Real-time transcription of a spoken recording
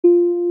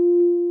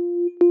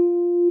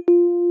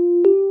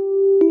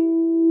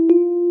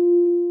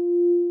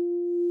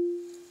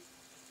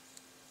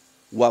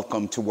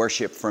Welcome to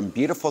worship from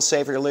Beautiful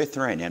Savior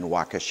Lutheran in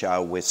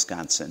Waukesha,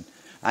 Wisconsin.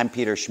 I'm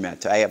Peter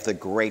Schmidt. I have the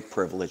great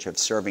privilege of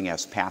serving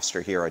as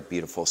pastor here at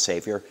Beautiful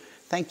Savior.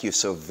 Thank you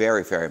so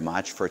very, very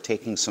much for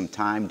taking some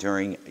time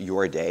during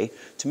your day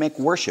to make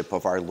worship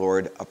of our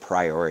Lord a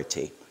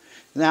priority.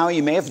 Now,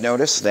 you may have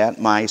noticed that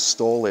my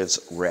stole is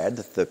red.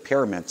 The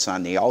pyramids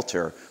on the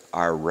altar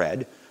are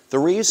red. The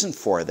reason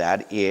for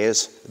that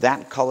is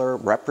that color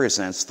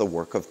represents the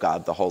work of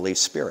God, the Holy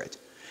Spirit.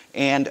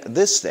 And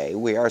this day,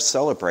 we are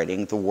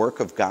celebrating the work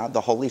of God,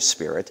 the Holy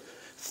Spirit,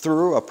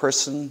 through a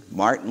person,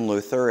 Martin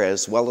Luther,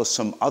 as well as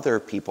some other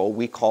people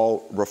we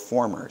call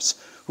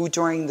reformers, who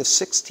during the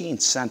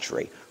 16th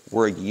century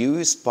were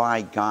used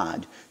by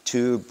God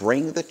to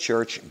bring the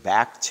church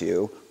back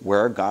to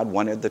where God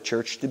wanted the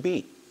church to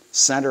be,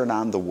 centered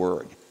on the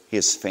Word,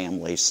 His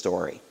family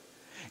story.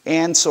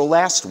 And so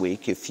last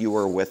week, if you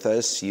were with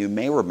us, you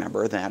may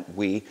remember that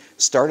we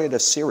started a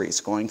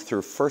series going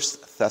through 1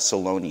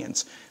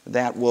 Thessalonians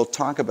that will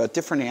talk about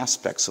different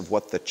aspects of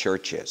what the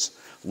church is.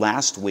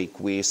 Last week,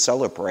 we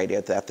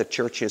celebrated that the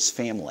church is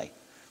family.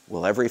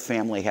 Well, every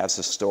family has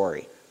a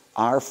story.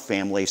 Our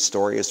family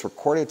story is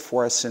recorded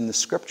for us in the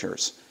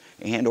Scriptures.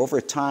 And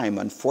over time,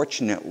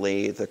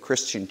 unfortunately, the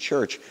Christian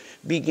church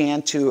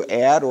began to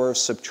add or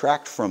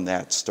subtract from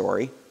that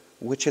story,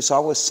 which is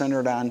always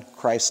centered on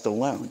Christ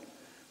alone.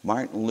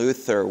 Martin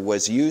Luther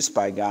was used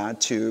by God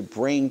to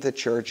bring the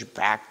church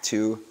back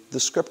to the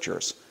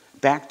Scriptures,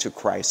 back to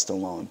Christ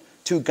alone,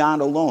 to God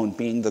alone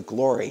being the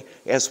glory,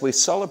 as we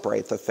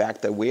celebrate the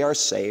fact that we are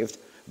saved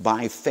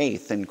by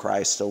faith in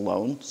Christ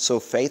alone, so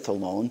faith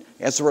alone,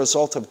 as a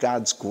result of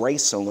God's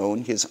grace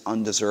alone, His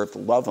undeserved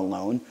love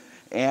alone,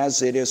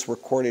 as it is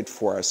recorded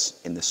for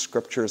us in the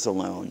Scriptures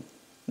alone.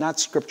 Not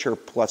Scripture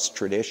plus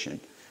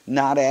tradition,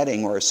 not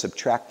adding or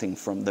subtracting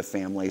from the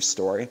family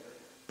story,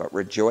 but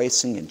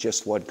rejoicing in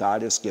just what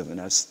God has given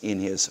us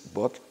in His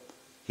book,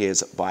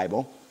 His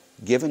Bible,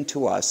 given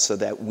to us so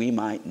that we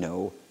might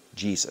know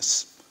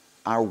Jesus.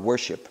 Our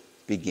worship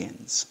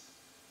begins.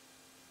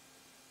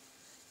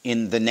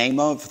 In the name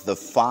of the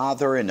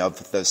Father, and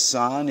of the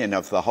Son, and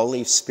of the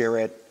Holy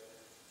Spirit,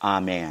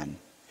 Amen.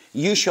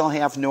 You shall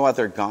have no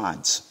other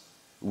gods.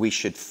 We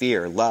should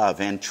fear, love,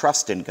 and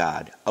trust in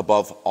God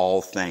above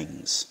all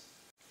things.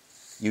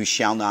 You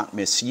shall not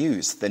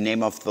misuse the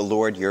name of the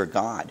Lord your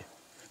God.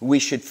 We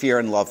should fear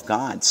and love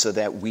God so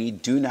that we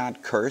do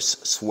not curse,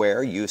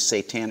 swear, use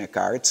satanic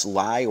arts,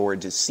 lie, or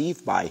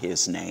deceive by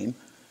His name,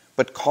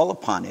 but call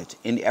upon it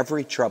in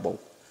every trouble,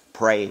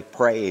 pray,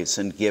 praise,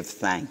 and give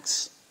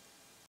thanks.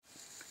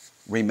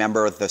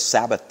 Remember the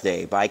Sabbath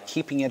day by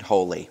keeping it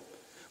holy.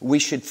 We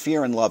should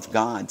fear and love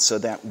God so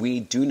that we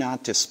do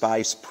not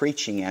despise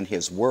preaching and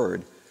His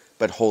word,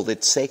 but hold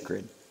it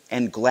sacred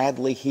and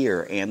gladly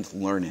hear and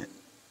learn it.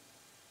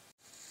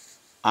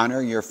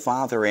 Honor your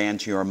father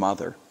and your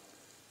mother.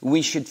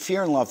 We should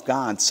fear and love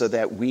God so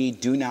that we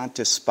do not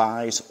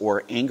despise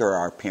or anger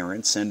our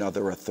parents and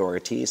other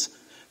authorities,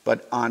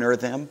 but honor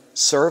them,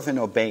 serve and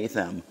obey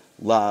them,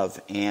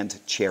 love and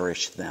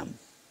cherish them.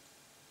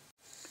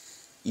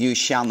 You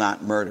shall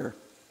not murder.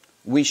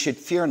 We should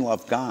fear and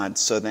love God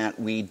so that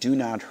we do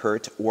not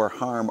hurt or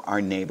harm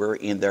our neighbor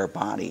in their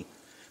body,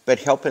 but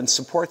help and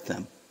support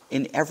them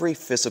in every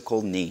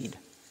physical need.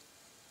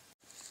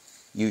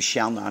 You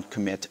shall not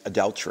commit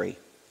adultery.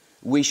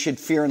 We should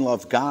fear and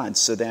love God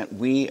so that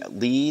we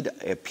lead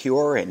a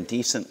pure and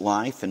decent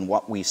life in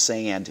what we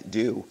say and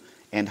do,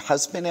 and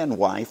husband and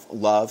wife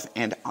love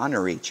and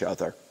honor each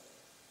other.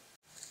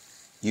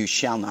 You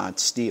shall not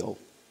steal.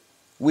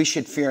 We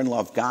should fear and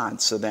love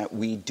God so that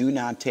we do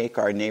not take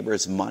our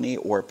neighbor's money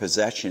or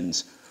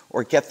possessions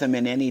or get them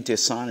in any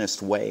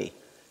dishonest way,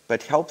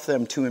 but help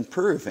them to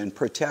improve and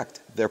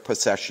protect their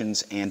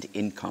possessions and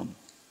income.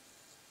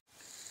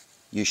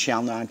 You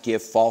shall not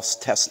give false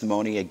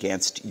testimony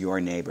against your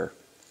neighbor.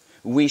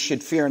 We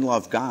should fear and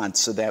love God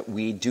so that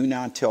we do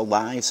not tell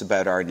lies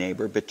about our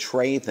neighbor,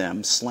 betray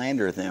them,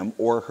 slander them,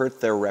 or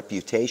hurt their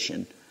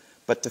reputation,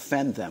 but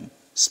defend them,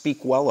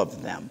 speak well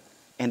of them,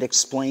 and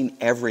explain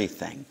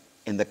everything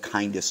in the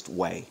kindest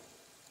way.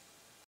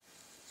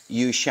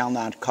 You shall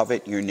not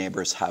covet your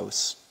neighbor's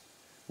house.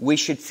 We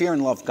should fear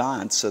and love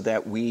God so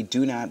that we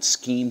do not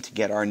scheme to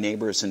get our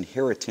neighbor's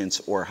inheritance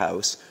or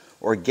house,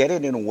 or get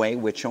it in a way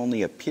which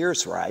only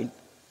appears right,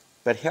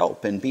 but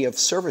help and be of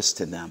service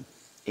to them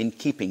in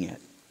keeping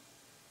it.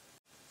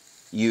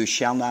 You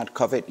shall not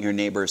covet your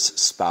neighbor's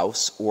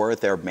spouse, or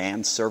their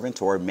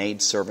manservant or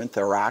maidservant,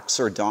 their ox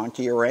or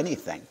donkey, or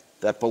anything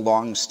that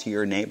belongs to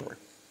your neighbor.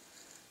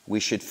 We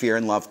should fear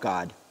and love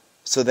God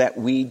so that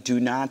we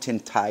do not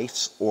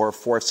entice or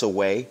force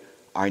away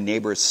our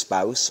neighbor's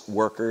spouse,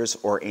 workers,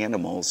 or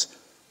animals,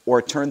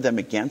 or turn them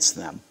against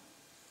them,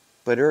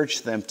 but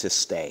urge them to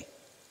stay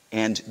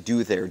and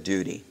do their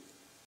duty.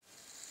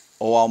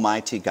 O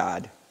Almighty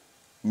God,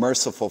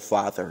 merciful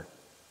Father,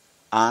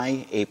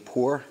 I, a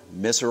poor,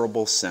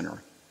 miserable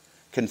sinner,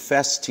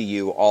 confess to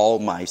you all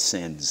my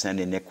sins and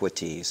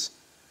iniquities,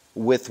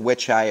 with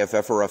which I have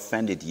ever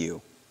offended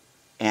you,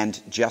 and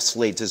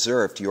justly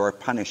deserved your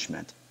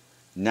punishment,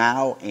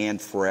 now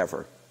and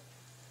forever.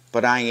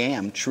 but I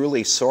am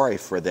truly sorry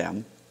for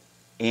them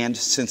and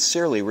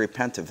sincerely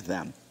repent of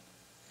them.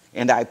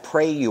 And I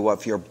pray you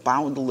of your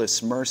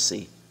boundless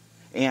mercy,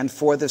 and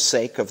for the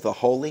sake of the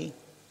holy,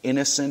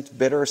 innocent,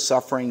 bitter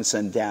sufferings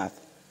and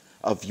death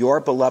of your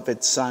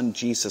beloved Son,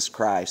 Jesus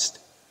Christ,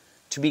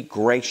 to be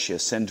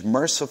gracious and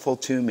merciful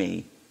to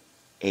me,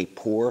 a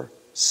poor,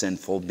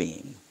 sinful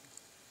being.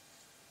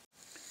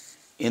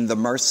 In the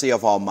mercy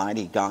of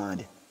Almighty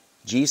God,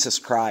 Jesus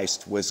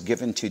Christ was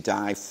given to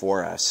die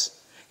for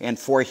us, and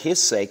for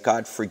his sake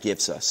God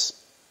forgives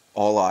us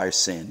all our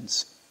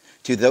sins.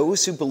 To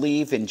those who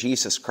believe in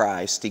Jesus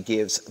Christ, he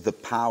gives the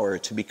power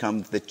to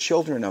become the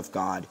children of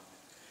God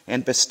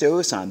and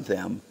bestows on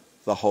them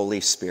the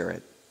Holy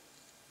Spirit.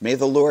 May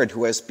the Lord,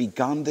 who has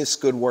begun this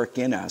good work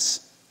in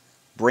us,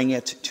 bring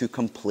it to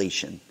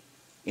completion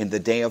in the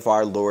day of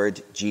our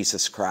Lord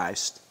Jesus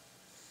Christ.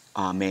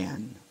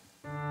 Amen.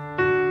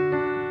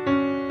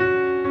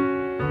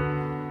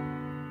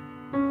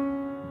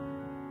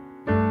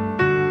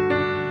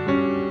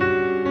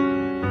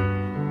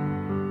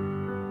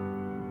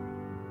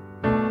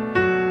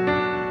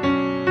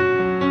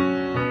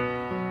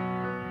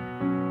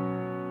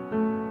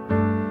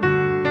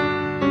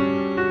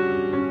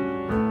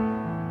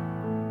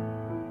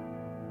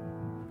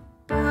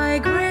 By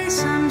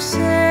grace I'm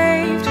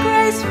saved,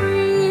 grace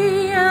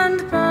free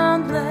and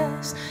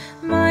boundless.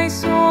 My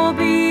soul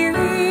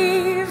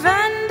believe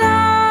and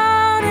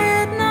doubt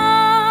it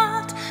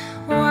not.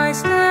 Why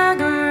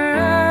stagger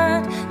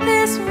at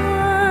this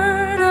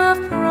word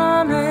of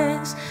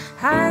promise?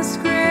 Has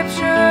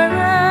Scripture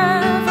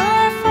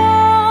ever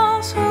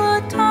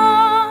falsehood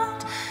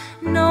taught?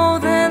 Know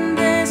then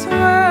this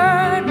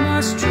word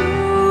must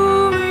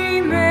true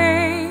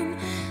remain.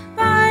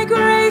 By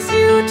grace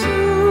you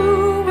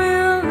too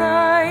will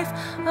life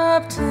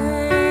obtain.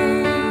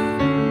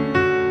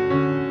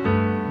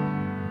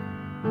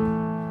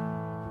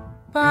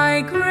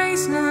 By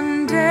grace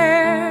none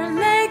dare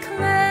lay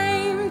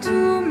claim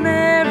to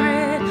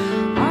merit.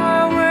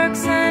 Our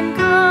works and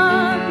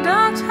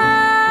conduct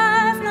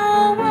have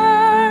no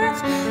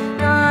worth.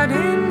 God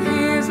in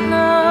his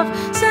love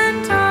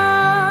sent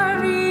our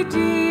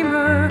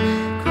Redeemer,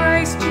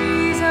 Christ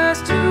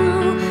Jesus,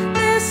 to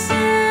this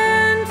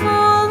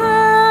sinful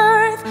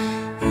earth.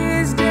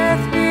 His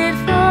death did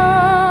for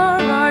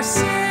our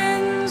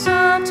sins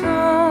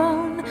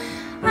atone,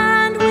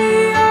 and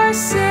we are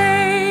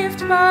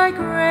saved by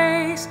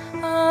grace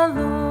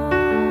alone.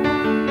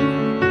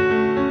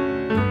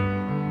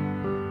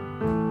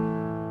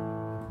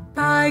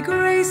 By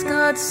grace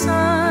God's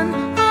Son,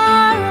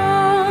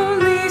 our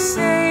only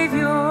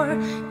Savior,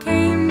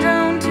 came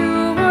down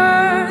to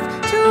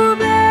earth to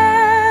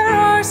bear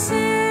our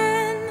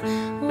sin.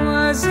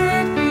 Was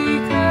it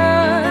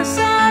because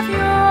of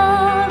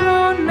your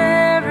own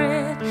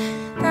merit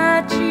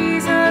that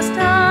Jesus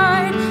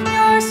died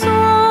your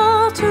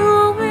soul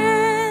to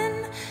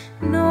win?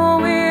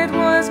 No, it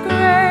was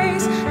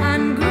grace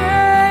and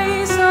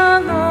grace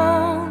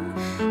alone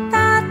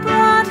that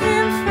brought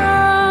him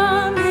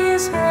from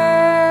his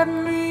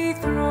heavenly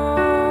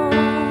throne.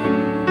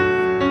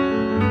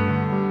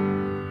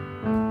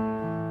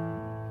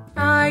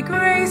 By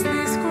grace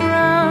this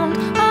ground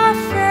of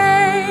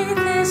faith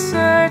is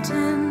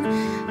certain.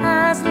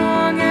 As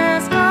long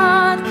as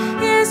God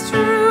is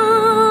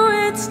true,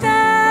 it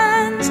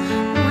stands.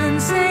 When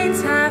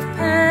saints have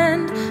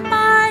penned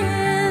by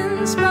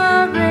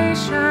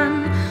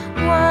inspiration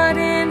what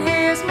in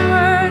his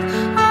word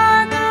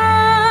our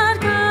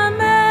God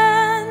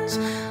commends,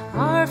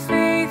 our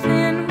faith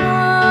in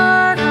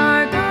what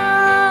our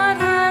God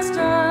has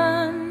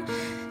done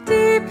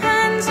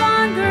depends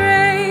on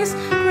grace,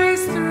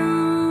 grace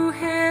through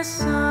his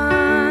Son.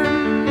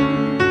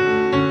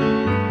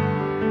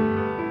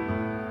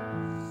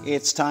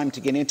 It's time to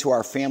get into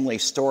our family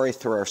story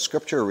through our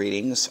scripture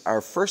readings.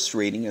 Our first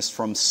reading is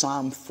from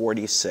Psalm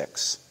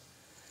 46.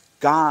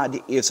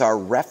 God is our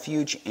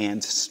refuge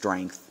and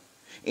strength,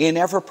 an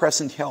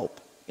ever-present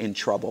help in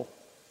trouble.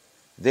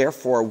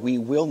 Therefore we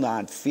will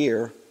not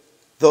fear,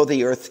 though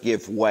the earth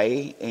give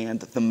way and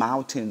the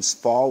mountains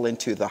fall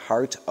into the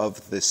heart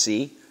of the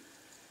sea,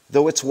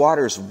 though its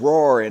waters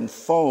roar and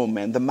foam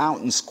and the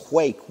mountains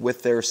quake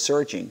with their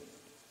surging.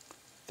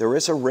 There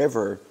is a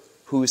river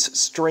whose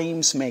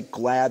streams make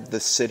glad the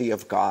city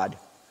of God,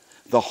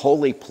 the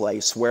holy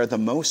place where the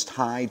Most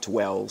High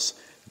dwells.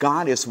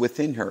 God is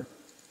within her.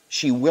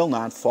 She will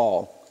not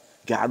fall.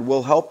 God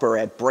will help her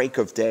at break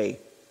of day.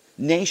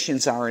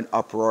 Nations are in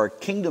uproar,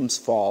 kingdoms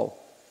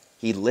fall.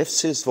 He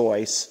lifts his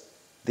voice,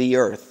 the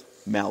earth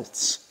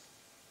melts.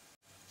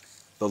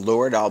 The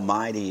Lord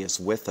Almighty is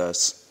with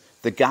us.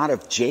 The God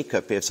of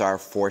Jacob is our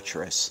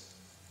fortress.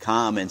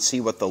 Come and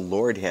see what the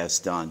Lord has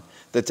done,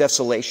 the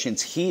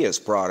desolations he has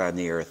brought on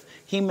the earth.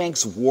 He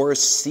makes wars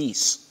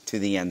cease to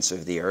the ends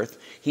of the earth.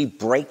 He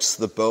breaks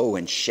the bow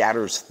and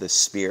shatters the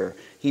spear.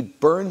 He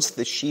burns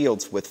the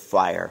shields with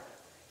fire.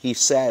 He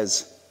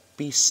says,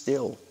 "Be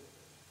still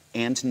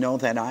and know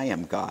that I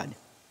am God.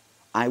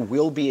 I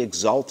will be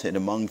exalted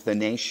among the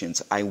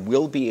nations. I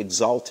will be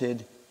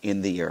exalted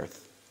in the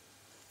earth.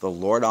 The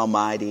Lord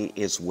Almighty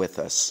is with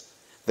us.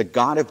 The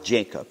God of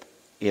Jacob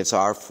is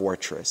our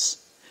fortress.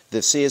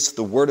 This is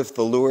the word of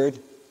the Lord.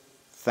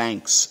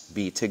 Thanks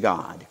be to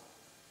God.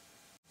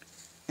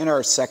 And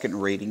our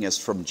second reading is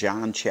from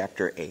John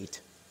chapter 8.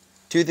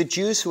 To the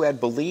Jews who had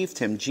believed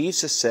him,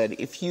 Jesus said,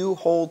 "If you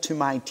hold to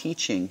my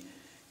teaching,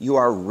 you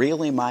are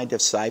really my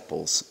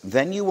disciples.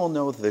 Then you will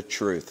know the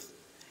truth,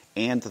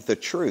 and the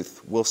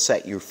truth will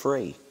set you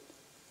free."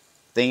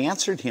 They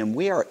answered him,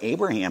 "We are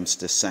Abraham's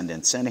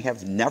descendants and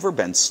have never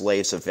been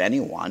slaves of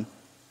anyone.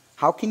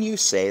 How can you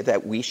say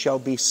that we shall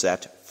be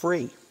set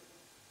free?"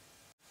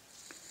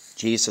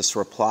 Jesus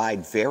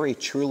replied, "Very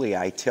truly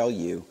I tell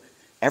you,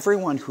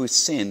 everyone who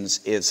sins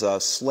is a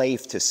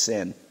slave to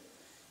sin.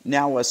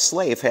 Now a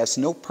slave has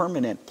no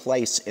permanent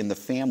place in the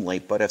family,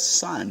 but a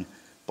son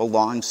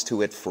belongs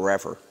to it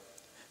forever.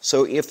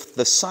 So if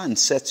the Son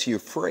sets you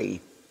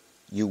free,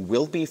 you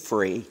will be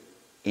free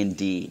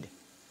indeed."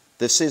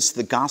 This is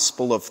the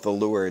gospel of the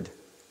Lord.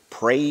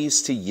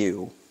 Praise to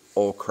you,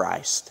 O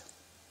Christ.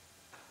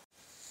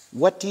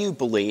 What do you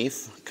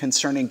believe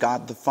concerning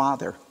God the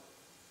Father?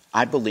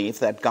 I believe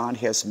that God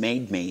has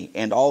made me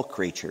and all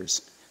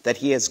creatures, that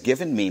he has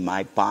given me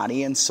my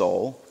body and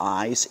soul,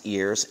 eyes,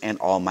 ears, and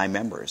all my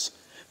members,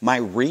 my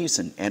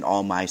reason and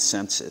all my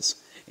senses,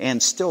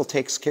 and still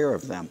takes care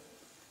of them.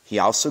 He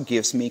also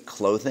gives me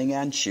clothing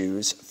and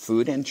shoes,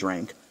 food and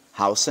drink,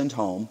 house and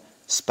home,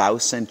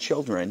 spouse and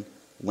children,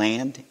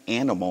 land,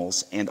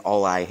 animals, and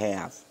all I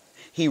have.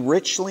 He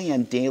richly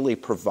and daily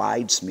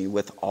provides me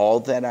with all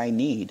that I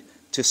need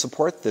to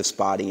support this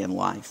body and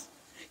life.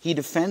 He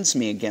defends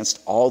me against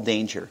all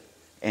danger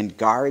and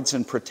guards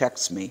and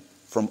protects me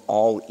from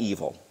all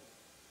evil.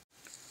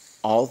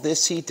 All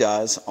this he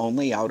does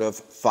only out of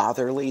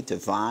fatherly,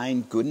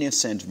 divine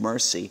goodness and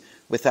mercy,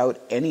 without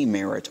any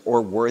merit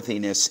or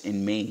worthiness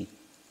in me.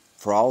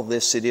 For all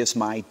this it is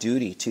my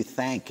duty to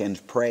thank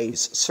and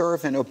praise,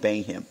 serve and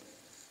obey him.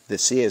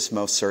 This is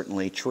most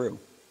certainly true.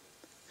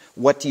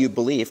 What do you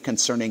believe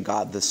concerning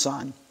God the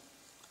Son?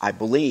 I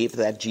believe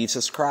that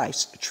Jesus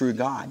Christ, true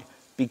God,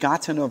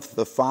 begotten of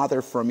the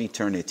Father from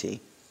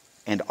eternity,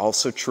 and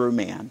also true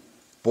man,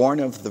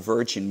 born of the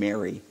Virgin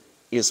Mary,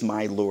 is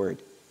my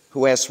Lord,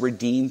 who has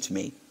redeemed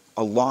me,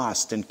 a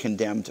lost and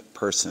condemned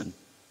person,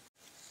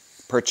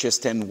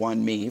 purchased and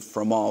won me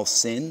from all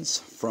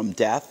sins, from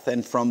death,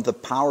 and from the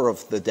power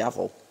of the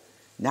devil,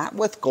 not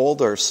with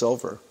gold or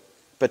silver,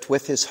 but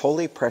with his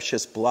holy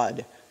precious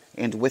blood,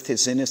 and with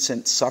his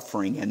innocent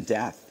suffering and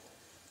death,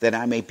 that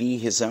I may be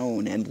his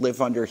own and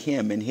live under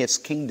him in his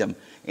kingdom,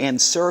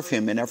 and serve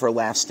him in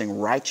everlasting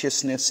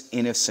righteousness,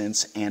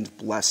 innocence, and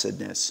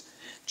blessedness,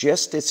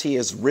 just as he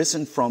is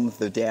risen from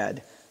the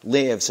dead,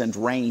 lives and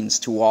reigns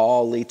to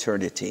all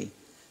eternity.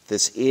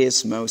 This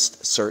is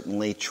most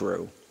certainly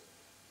true.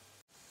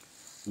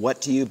 What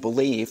do you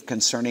believe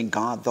concerning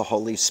God the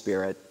Holy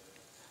Spirit?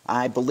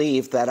 I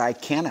believe that I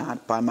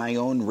cannot, by my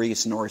own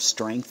reason or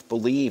strength,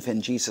 believe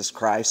in Jesus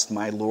Christ,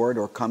 my Lord,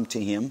 or come to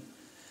him.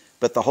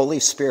 But the Holy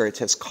Spirit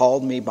has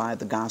called me by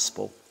the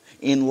gospel,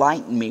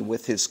 enlightened me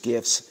with his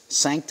gifts,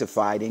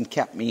 sanctified and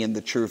kept me in the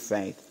true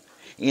faith.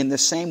 In the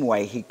same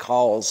way, he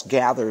calls,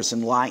 gathers,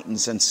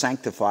 enlightens, and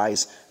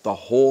sanctifies the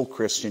whole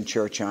Christian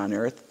church on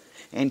earth,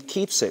 and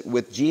keeps it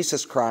with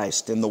Jesus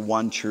Christ in the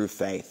one true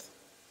faith.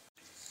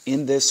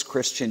 In this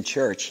Christian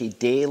church, he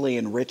daily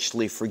and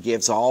richly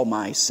forgives all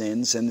my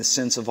sins and the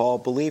sins of all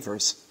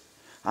believers.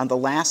 On the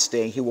last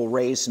day, he will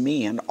raise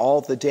me and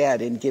all the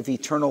dead and give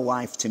eternal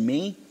life to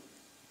me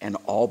and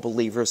all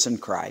believers in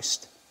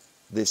Christ.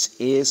 This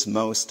is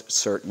most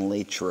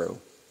certainly true.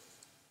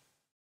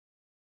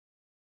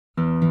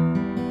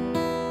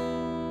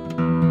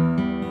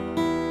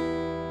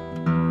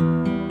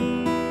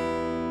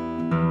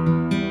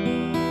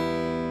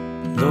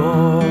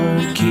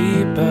 Lord,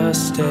 keep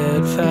us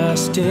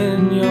steadfast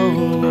in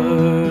your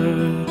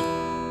word.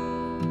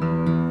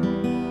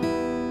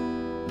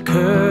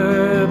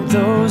 Curb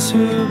those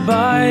who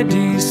by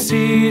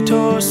deceit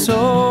or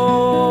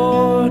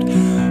sword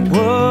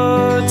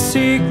would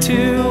seek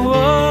to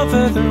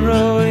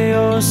overthrow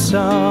your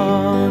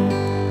Son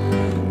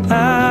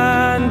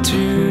and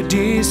to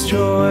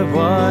destroy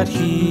what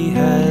he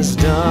has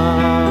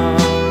done.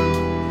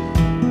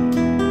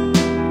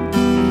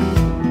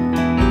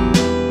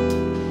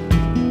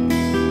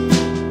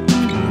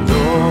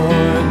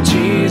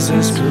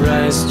 Jesus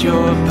Christ,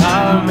 your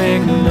power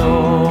make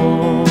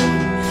known,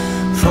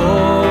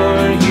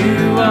 for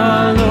you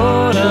are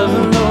Lord of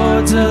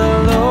lords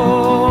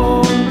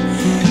alone.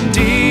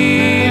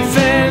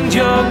 Defend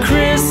your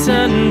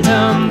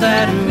Christendom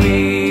that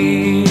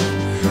we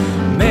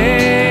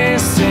may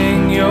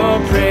sing your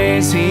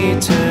praise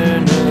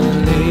eternally.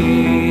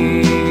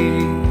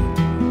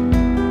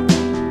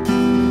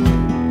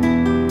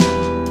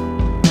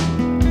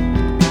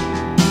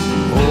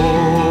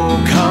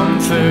 O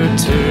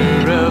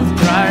Comforter of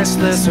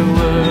priceless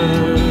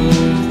worth,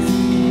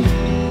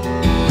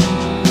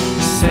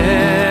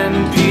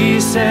 send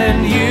peace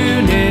and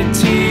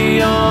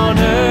unity on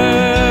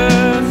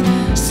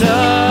earth.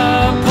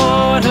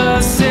 Support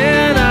us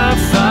in our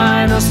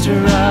final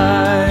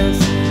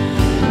strife.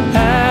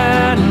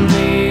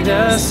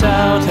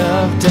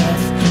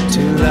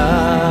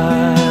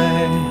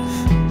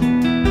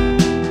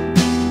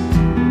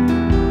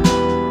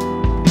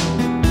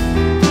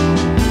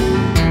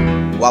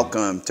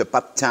 Welcome to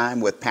Pup Time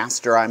with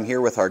Pastor. I'm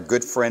here with our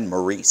good friend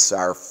Maurice,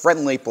 our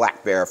friendly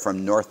black bear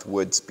from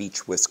Northwoods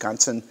Beach,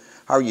 Wisconsin.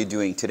 How are you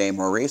doing today,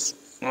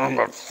 Maurice? I'm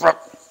upset.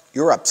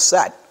 You're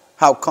upset?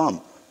 How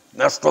come?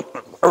 Messed up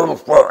my favorite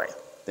story.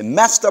 They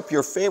messed up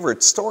your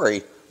favorite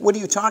story? What are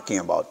you talking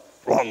about?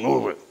 Wrong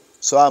movie.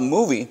 Saw a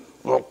movie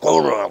The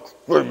Goldilocks,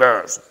 3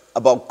 bears.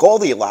 about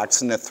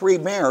Goldilocks and the 3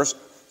 bears.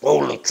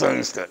 Totally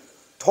changed it.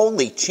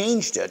 Totally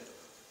changed it.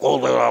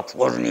 Goldilocks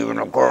wasn't even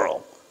a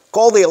girl.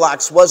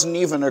 Goldilocks wasn't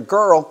even a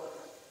girl.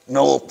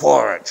 No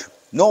porridge.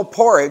 No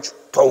porridge.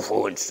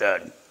 Tofu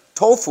instead.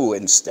 Tofu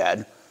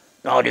instead.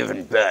 Not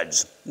even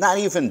beds. Not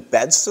even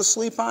beds to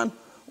sleep on?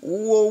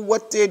 Well,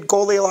 what did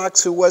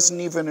Goldilocks, who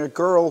wasn't even a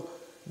girl,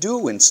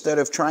 do instead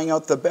of trying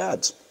out the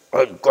beds?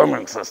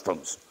 Gaming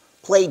systems.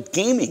 Played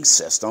gaming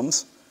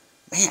systems?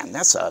 Man,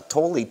 that's a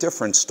totally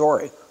different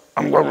story.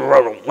 I'm going to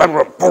write a letter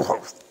of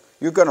protest.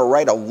 You're going to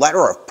write a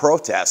letter of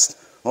protest?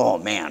 Oh,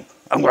 man.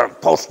 I'm going to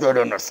post it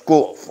in the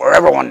school for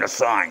everyone to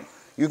sign.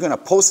 You're going to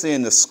post it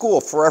in the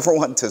school for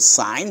everyone to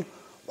sign?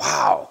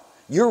 Wow,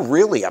 you're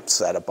really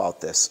upset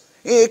about this.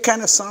 It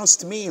kind of sounds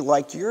to me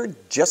like you're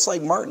just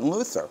like Martin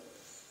Luther.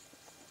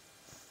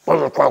 What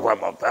are you talking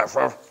about,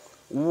 Pastor?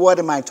 What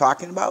am I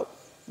talking about?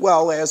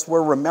 Well, as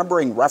we're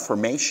remembering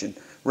Reformation,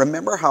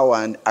 remember how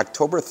on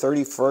October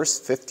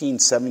 31st,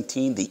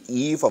 1517, the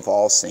eve of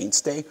All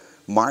Saints' Day,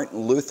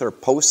 Martin Luther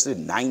posted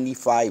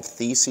 95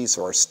 theses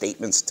or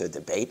statements to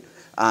debate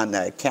on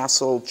the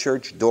Castle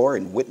Church door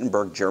in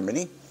Wittenberg,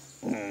 Germany?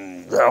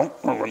 Yeah,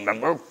 I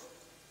remember.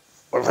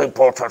 Was he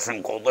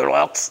protesting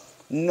Goldilocks?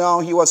 No,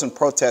 he wasn't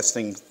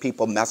protesting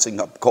people messing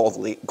up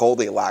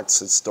Goldilocks'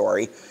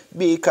 story,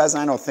 because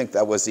I don't think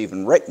that was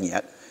even written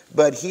yet.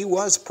 But he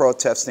was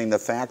protesting the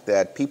fact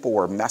that people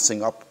were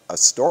messing up a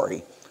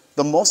story,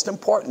 the most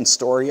important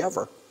story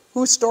ever.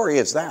 Whose story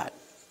is that?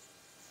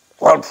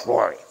 God's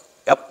story.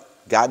 Yep,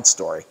 God's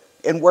story.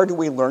 And where do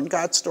we learn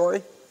God's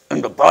story?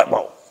 In the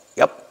Bible.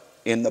 Yep,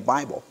 in the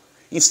Bible.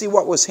 You see,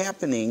 what was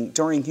happening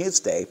during his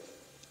day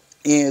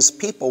is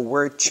people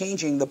were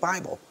changing the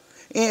Bible.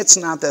 It's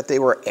not that they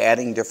were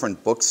adding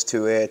different books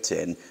to it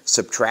and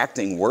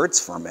subtracting words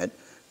from it,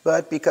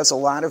 but because a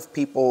lot of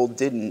people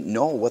didn't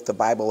know what the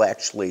Bible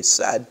actually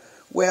said,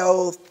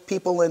 well,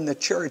 people in the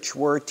church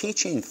were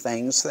teaching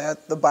things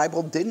that the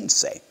Bible didn't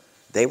say.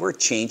 They were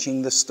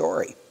changing the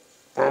story.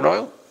 Did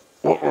they?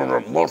 What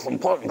was the most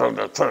important thing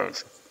they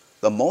changed?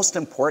 The most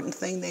important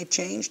thing they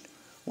changed?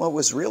 Well, it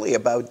was really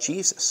about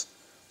Jesus.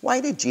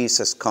 Why did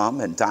Jesus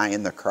come and die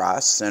on the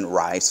cross and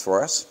rise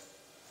for us?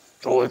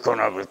 So we can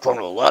have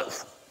eternal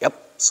life.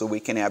 Yep, so we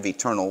can have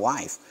eternal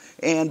life.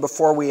 And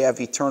before we have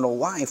eternal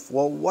life,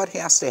 well, what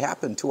has to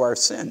happen to our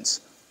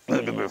sins?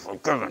 Need to be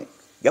forgiven.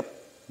 Yep,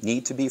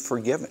 need to be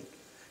forgiven.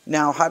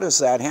 Now, how does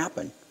that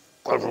happen?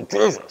 Because of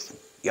Jesus.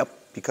 Yep,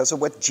 because of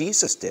what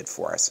Jesus did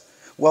for us.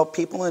 Well,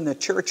 people in the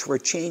church were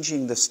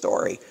changing the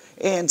story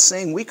and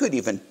saying we could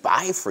even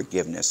buy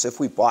forgiveness if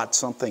we bought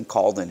something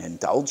called an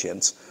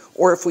indulgence,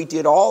 or if we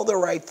did all the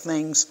right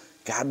things,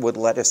 God would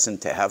let us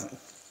into heaven.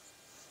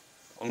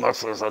 How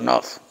much is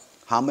enough?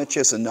 How much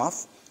is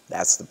enough?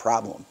 That's the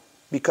problem.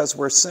 Because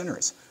we're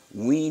sinners.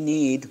 We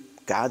need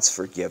God's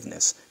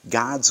forgiveness,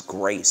 God's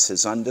grace,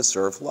 His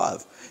undeserved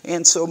love.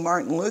 And so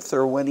Martin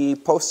Luther, when he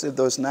posted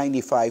those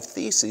 95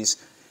 theses,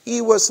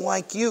 he was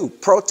like you,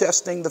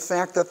 protesting the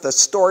fact that the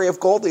story of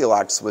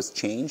Goldilocks was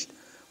changed.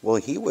 Well,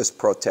 he was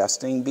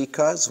protesting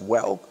because,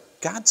 well,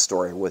 God's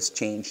story was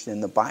changed in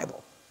the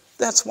Bible.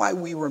 That's why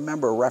we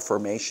remember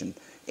Reformation,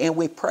 and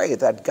we pray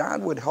that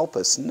God would help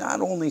us not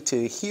only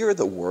to hear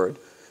the Word,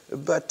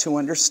 but to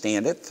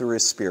understand it through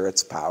His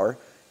Spirit's power,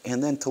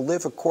 and then to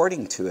live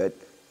according to it.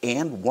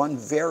 And one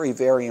very,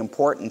 very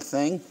important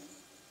thing,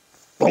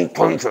 Don't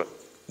change it.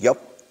 yep,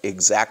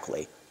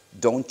 exactly.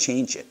 Don't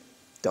change it.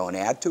 Don't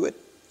add to it.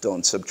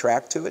 Don't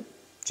subtract to it.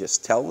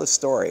 Just tell the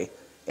story,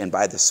 and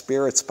by the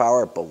Spirit's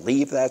power,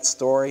 believe that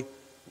story,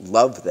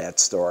 love that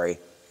story,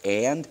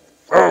 and,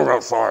 Oh,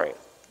 sorry.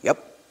 yep,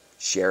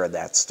 share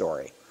that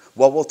story.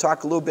 Well, we'll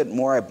talk a little bit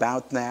more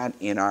about that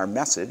in our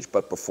message,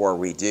 but before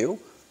we do,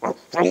 Let's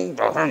sing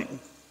the hymn.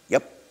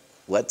 yep,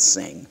 let's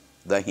sing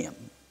the hymn.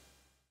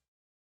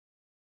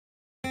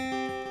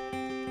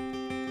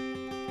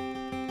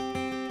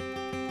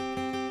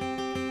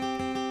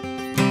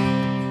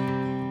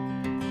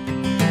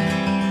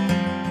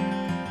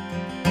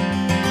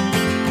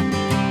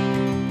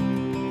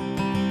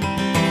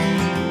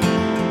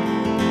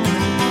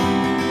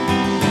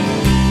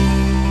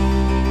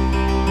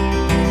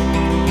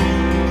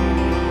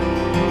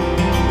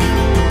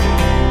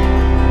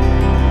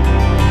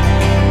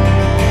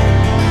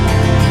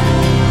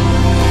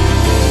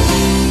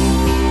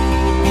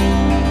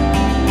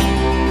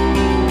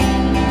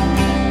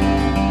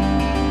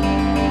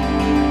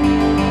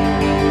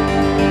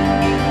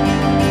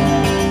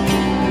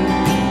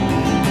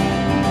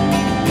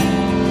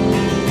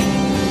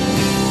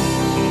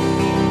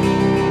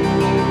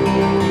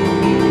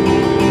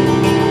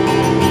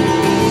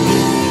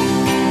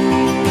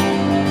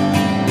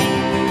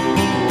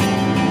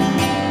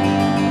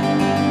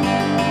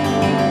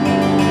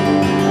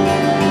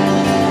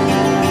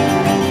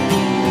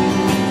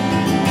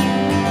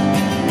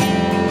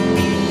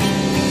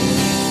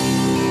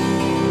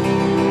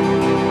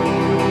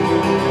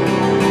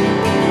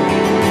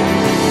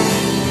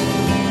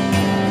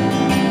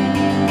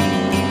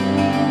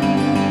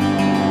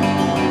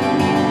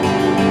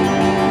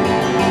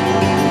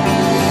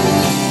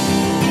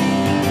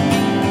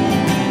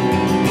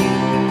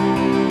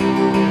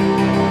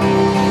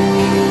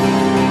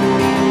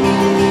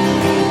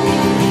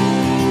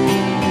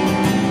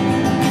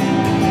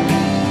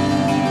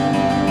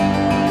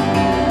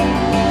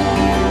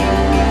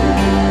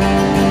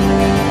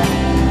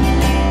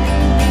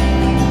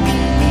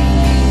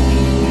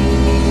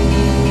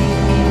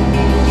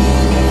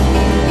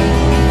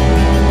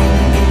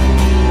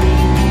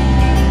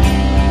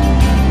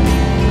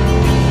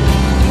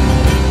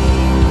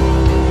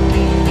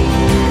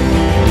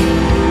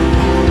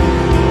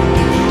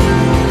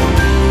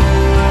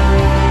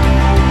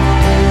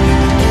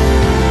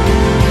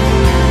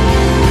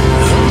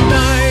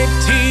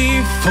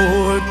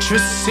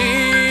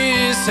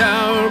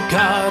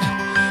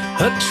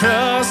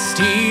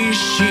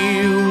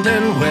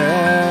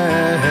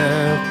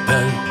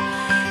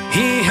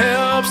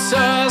 keeps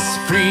us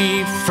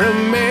free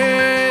from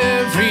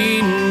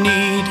every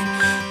need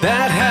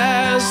that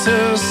has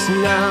us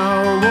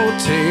now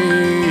taken.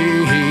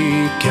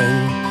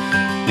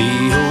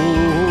 The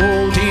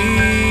old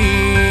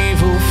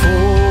evil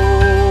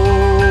foe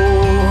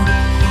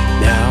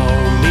now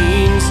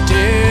means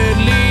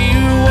deadly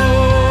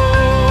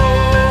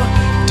woe,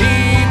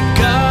 deep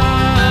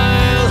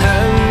guile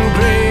and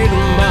great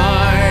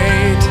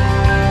might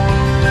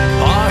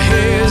are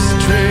his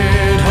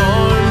dread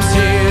arms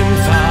in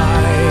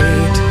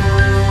fight.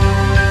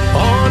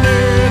 On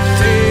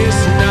earth is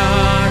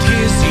not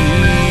his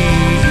equal.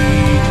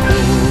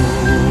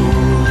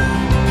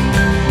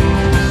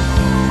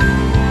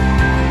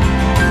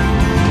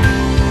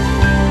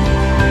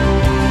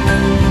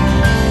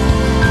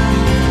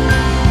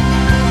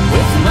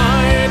 With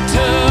might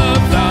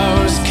of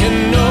ours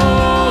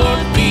cannot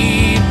be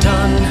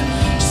done.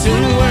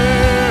 Soon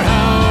we're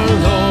our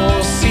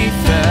loss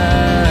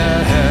effected.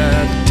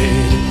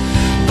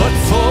 But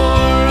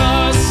for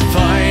us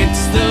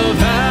fights the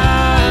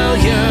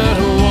valiant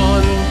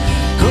one,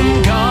 whom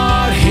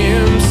God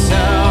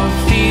himself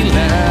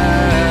elected.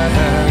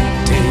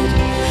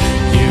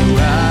 You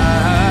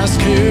ask,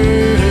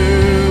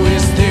 who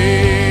is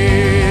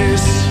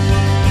this?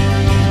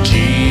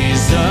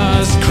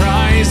 Jesus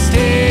Christ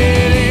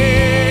it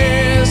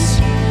is,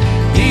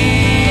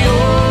 the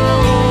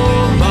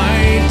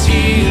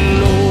Almighty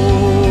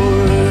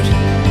Lord,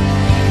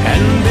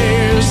 and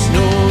there's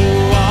no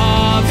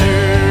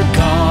other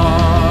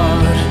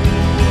God.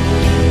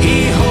 He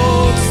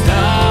holds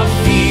the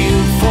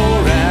field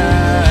forever.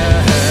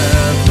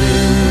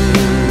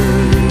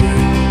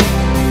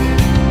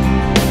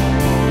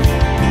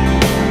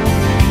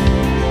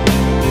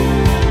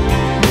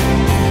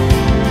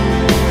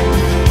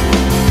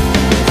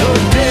 The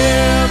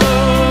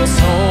devils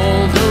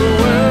all the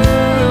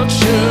world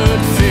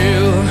should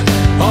fill,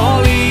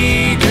 all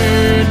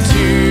eager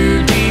to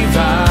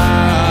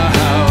devour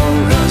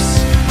us.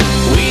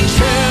 We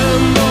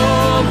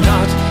tremble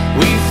not,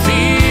 we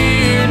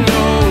fear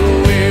no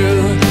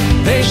ill.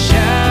 They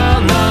shall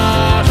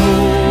not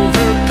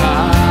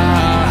overpower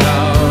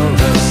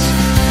us.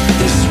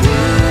 This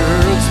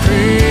world's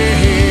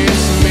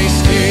praise may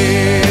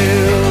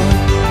still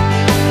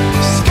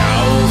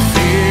scowl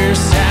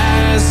fierce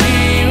as he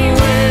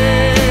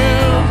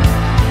will.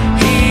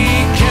 He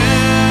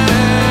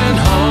can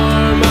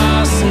harm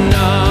us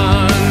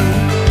none.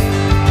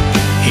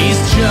 He's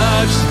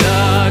judged, the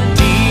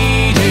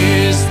deed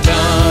is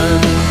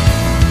done.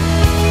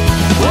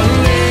 One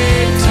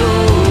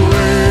little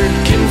word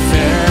can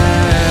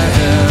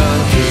fell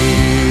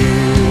here.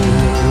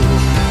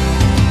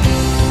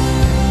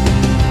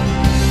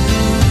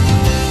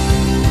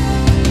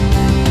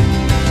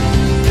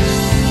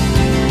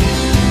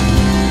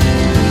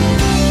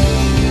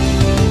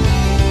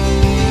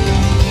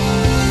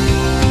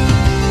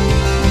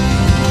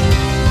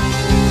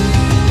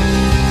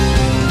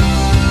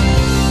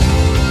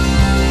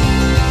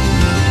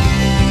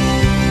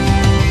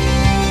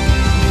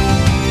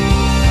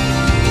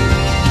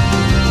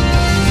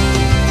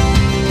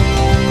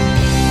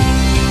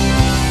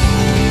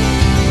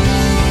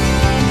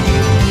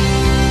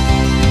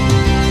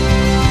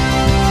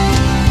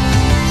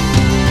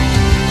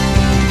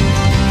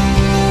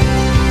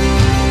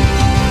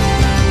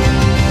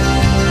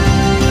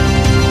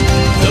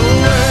 The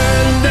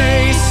word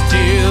they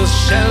steal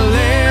shall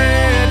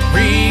let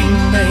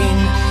remain,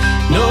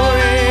 nor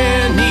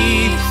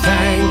any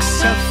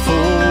thanks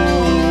for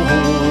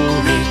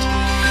it.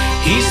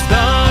 He's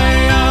by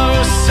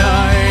our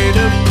side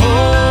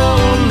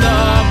upon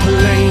the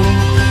plain,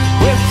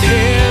 with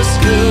his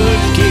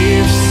good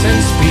gifts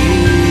and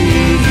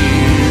spirit,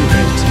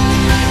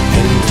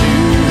 and do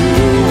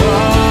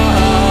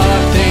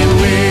what they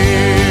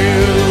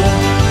will.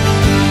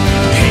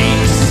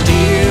 Hate,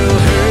 steal,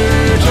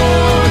 hurt,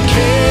 or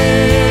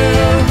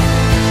care,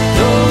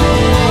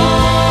 though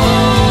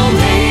all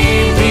may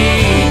be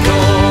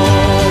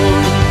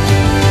gone,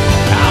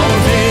 our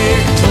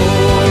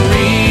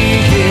victory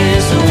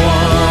is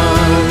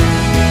won.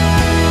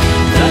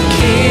 The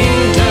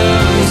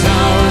kingdom's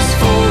ours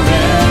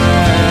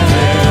forever.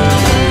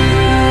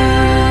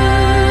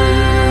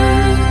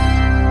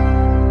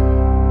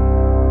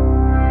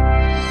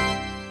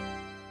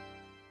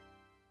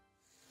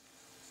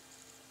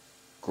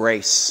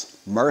 Grace,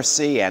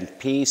 mercy, and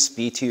peace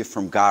be to you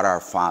from God our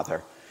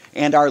Father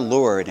and our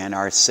Lord and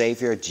our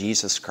Savior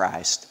Jesus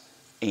Christ.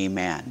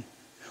 Amen.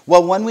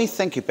 Well, when we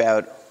think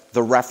about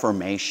the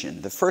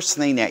Reformation, the first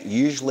thing that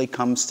usually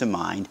comes to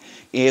mind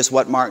is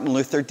what Martin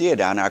Luther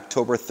did on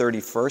October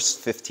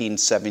 31st,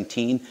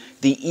 1517,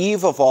 the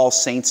eve of All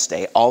Saints'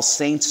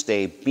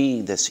 Day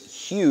being this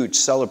huge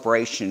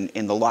celebration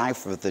in the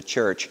life of the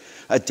church,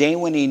 a day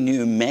when he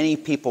knew many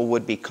people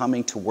would be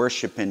coming to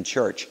worship in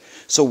church.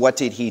 So what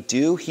did he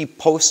do? He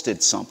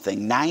posted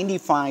something,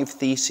 95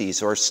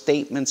 theses or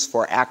statements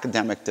for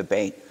academic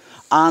debate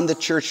on the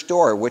church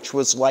door, which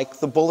was like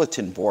the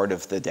bulletin board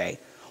of the day.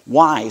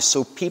 Why?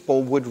 So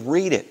people would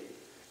read it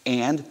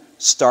and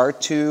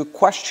start to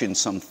question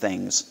some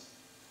things.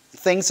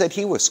 things that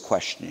he was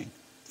questioning,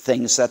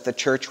 things that the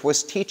church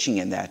was teaching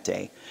in that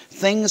day,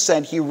 things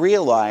that he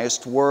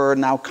realized were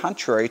now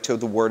contrary to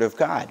the Word of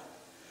God.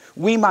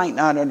 We might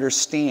not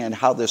understand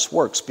how this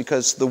works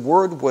because the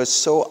Word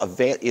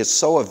is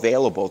so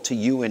available to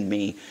you and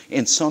me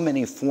in so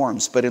many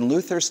forms, but in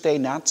Luther's day,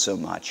 not so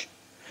much.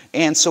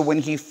 And so when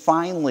he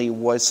finally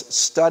was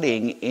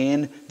studying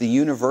in the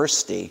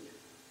university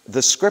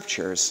the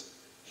Scriptures,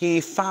 he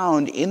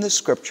found in the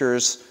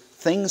Scriptures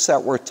things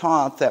that were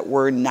taught that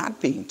were not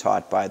being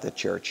taught by the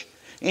church.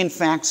 In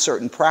fact,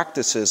 certain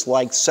practices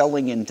like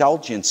selling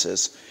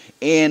indulgences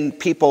and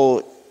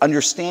people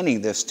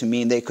understanding this to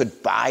mean they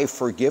could buy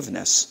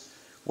forgiveness.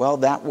 Well,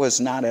 that was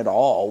not at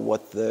all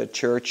what the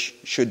church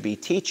should be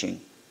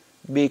teaching,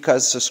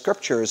 because the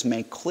Scriptures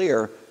make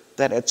clear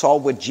that it's all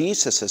what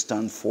Jesus has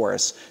done for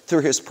us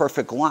through his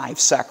perfect life,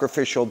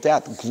 sacrificial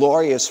death,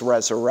 glorious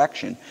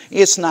resurrection.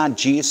 It's not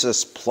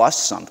Jesus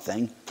plus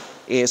something,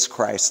 it's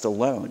Christ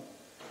alone.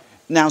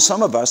 Now,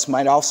 some of us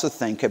might also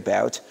think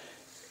about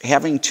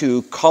having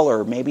to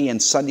color, maybe in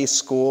Sunday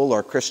school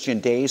or Christian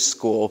Day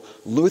School,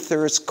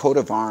 Luther's coat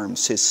of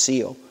arms, his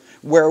seal,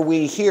 where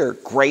we hear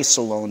grace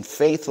alone,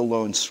 faith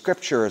alone,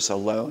 scriptures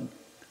alone.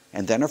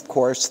 And then, of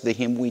course, the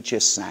hymn we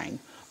just sang,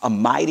 A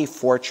Mighty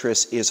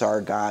Fortress is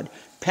Our God,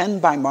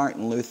 penned by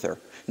Martin Luther.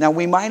 Now,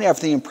 we might have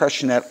the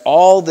impression that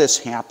all this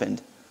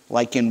happened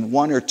like in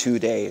 1 or 2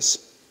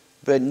 days,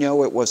 but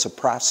no, it was a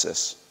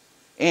process.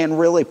 And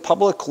really,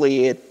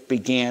 publicly, it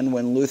began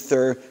when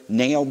Luther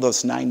nailed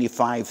those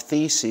 95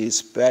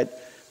 Theses,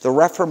 but the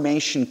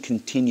Reformation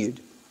continued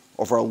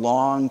over a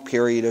long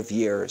period of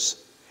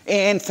years.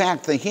 In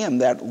fact, the hymn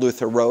that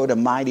Luther wrote, A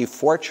Mighty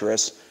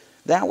Fortress,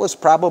 that was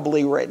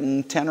probably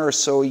written 10 or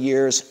so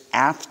years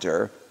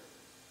after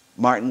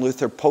Martin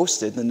Luther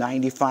posted the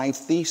 95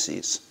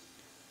 Theses.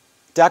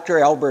 Dr.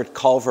 Albert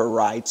Culver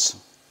writes,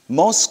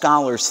 most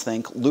scholars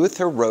think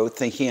Luther wrote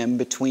the hymn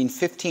between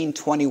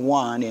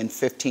 1521 and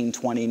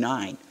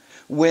 1529,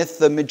 with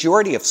the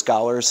majority of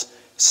scholars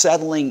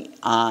settling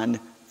on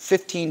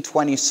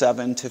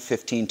 1527 to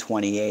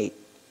 1528.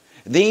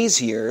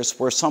 These years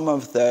were some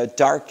of the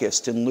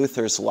darkest in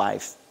Luther's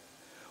life.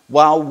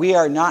 While we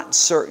are not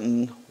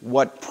certain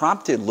what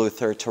prompted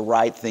Luther to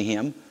write the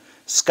hymn,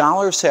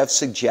 scholars have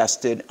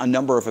suggested a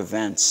number of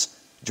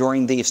events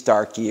during these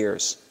dark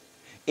years.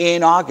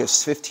 In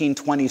August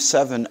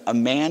 1527, a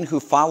man who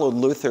followed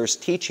Luther's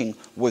teaching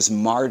was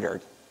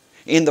martyred.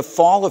 In the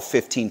fall of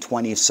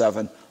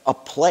 1527, a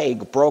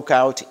plague broke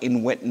out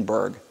in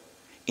Wittenberg.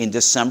 In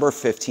December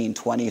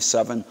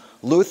 1527,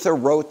 Luther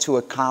wrote to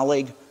a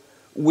colleague,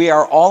 "We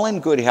are all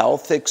in good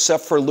health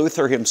except for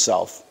Luther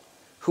himself,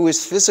 who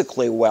is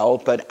physically well,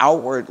 but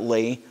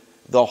outwardly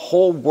the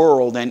whole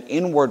world and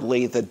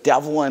inwardly the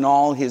devil and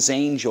all his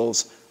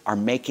angels are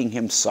making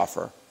him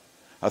suffer."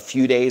 A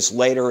few days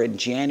later, in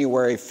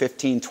January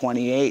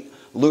 1528,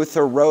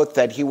 Luther wrote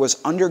that he was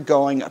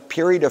undergoing a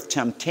period of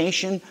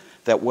temptation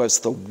that was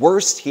the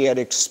worst he had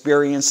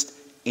experienced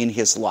in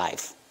his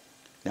life.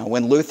 Now,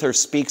 when Luther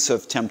speaks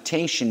of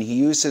temptation, he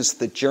uses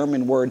the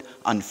German word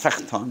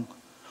Anfechtung.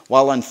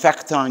 While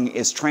Anfechtung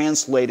is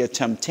translated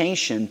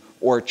temptation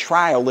or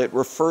trial, it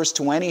refers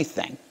to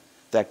anything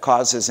that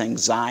causes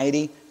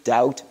anxiety,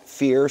 doubt,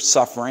 fear,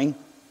 suffering,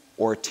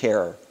 or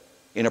terror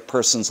in a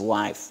person's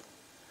life.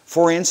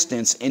 For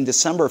instance, in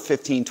December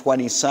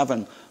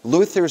 1527,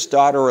 Luther's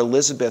daughter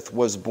Elizabeth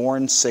was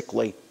born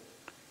sickly.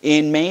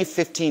 In May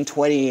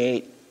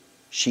 1528,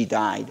 she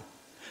died.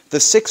 The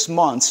 6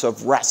 months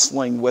of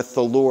wrestling with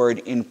the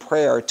Lord in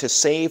prayer to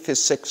save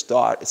his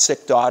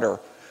sick daughter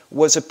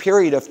was a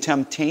period of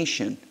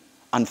temptation,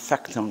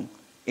 Anfechtung,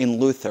 in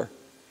Luther.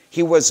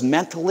 He was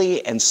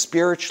mentally and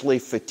spiritually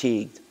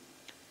fatigued.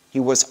 He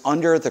was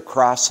under the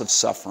cross of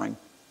suffering.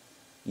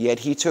 Yet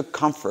he took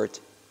comfort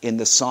in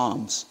the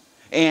Psalms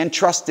and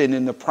trusted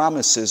in the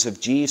promises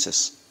of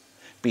Jesus.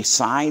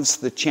 Besides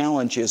the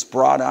challenges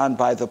brought on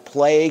by the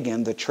plague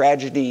and the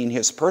tragedy in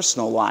his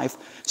personal life,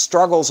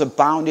 struggles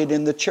abounded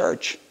in the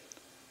church.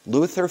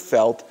 Luther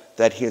felt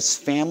that his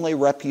family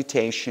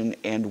reputation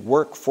and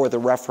work for the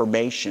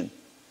Reformation,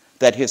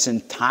 that his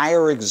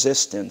entire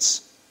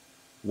existence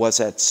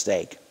was at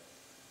stake.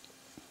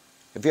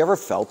 Have you ever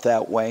felt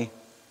that way?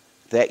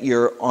 That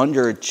you're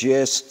under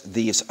just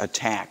these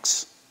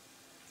attacks.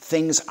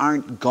 Things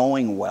aren't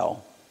going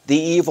well. The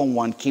evil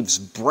one keeps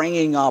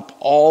bringing up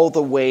all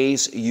the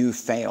ways you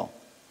fail.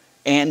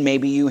 And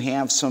maybe you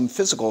have some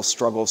physical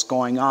struggles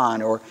going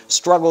on, or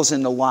struggles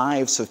in the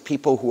lives of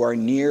people who are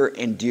near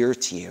and dear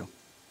to you.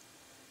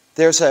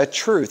 There's a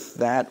truth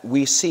that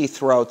we see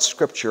throughout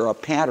Scripture, a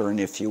pattern,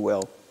 if you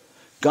will.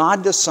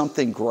 God does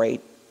something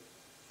great,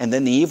 and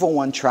then the evil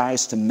one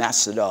tries to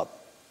mess it up.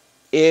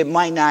 It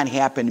might not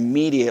happen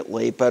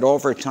immediately, but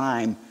over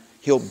time,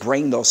 he'll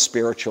bring those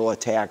spiritual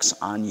attacks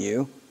on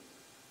you.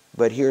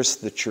 But here's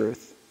the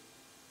truth.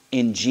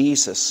 In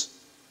Jesus,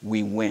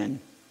 we win.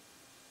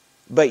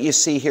 But you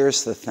see,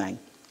 here's the thing.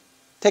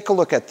 Take a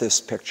look at this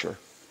picture.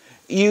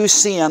 You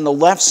see on the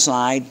left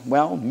side,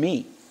 well,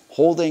 me,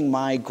 holding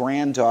my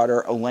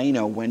granddaughter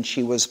Elena when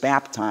she was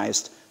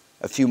baptized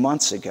a few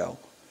months ago.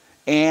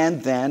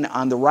 And then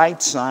on the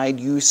right side,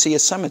 you see a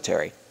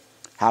cemetery.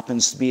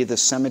 Happens to be the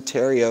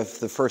cemetery of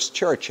the first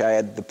church I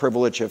had the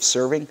privilege of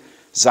serving,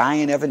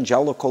 Zion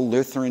Evangelical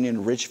Lutheran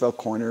in Ridgeville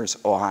Corners,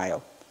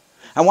 Ohio.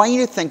 I want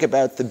you to think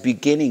about the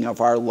beginning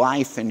of our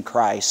life in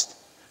Christ,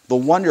 the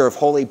wonder of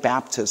holy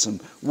baptism,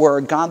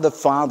 where God the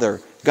Father,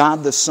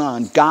 God the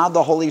Son, God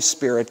the Holy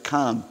Spirit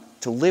come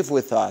to live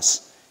with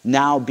us,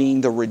 now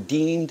being the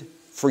redeemed,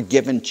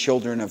 forgiven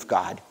children of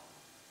God.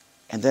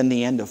 And then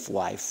the end of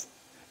life.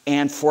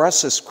 And for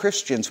us as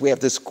Christians, we have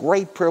this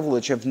great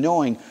privilege of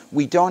knowing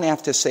we don't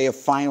have to say a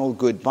final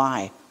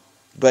goodbye,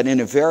 but in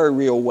a very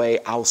real way,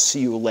 I'll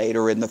see you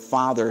later in the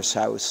Father's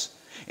house.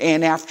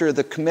 And after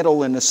the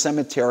committal in the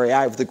cemetery,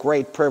 I have the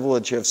great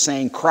privilege of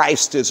saying,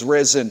 Christ is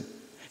risen.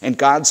 And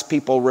God's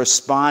people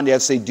respond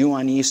as they do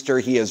on Easter,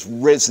 He is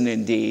risen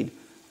indeed.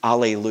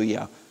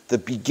 Alleluia. The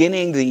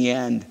beginning, the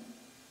end.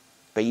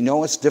 But you know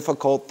what's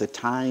difficult? The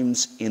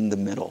times in the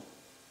middle.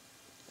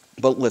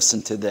 But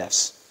listen to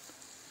this.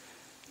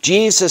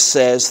 Jesus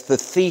says the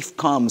thief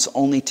comes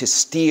only to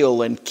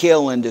steal and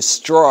kill and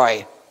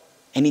destroy.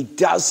 And he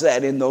does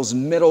that in those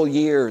middle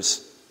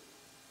years.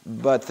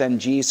 But then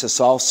Jesus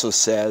also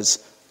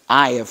says,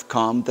 I have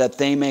come that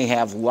they may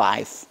have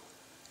life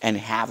and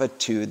have it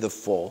to the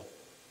full.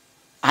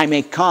 I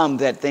may come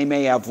that they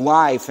may have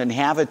life and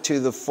have it to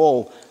the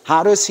full.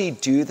 How does he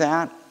do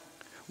that?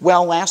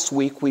 Well, last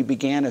week we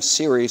began a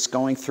series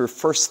going through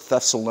 1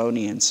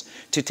 Thessalonians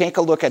to take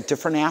a look at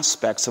different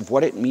aspects of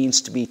what it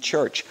means to be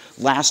church.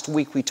 Last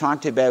week we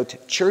talked about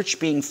church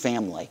being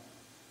family.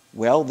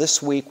 Well,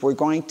 this week we're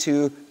going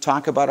to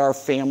talk about our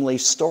family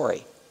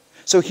story.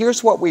 So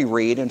here's what we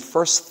read in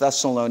 1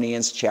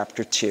 Thessalonians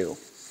chapter 2.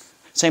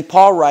 St.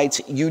 Paul writes,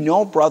 You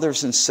know,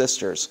 brothers and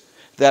sisters,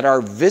 that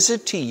our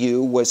visit to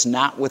you was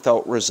not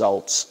without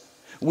results.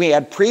 We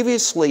had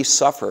previously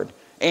suffered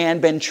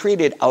and been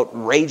treated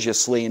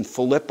outrageously in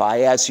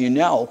Philippi, as you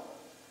know.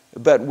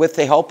 But with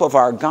the help of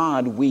our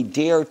God, we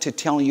dare to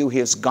tell you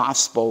His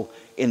gospel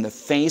in the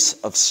face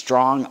of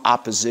strong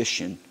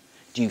opposition.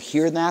 Do you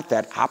hear that?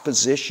 That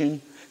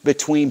opposition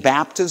between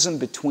baptism,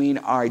 between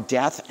our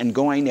death and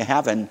going to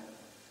heaven.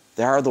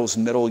 There are those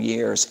middle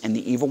years, and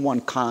the evil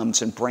one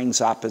comes and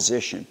brings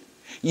opposition.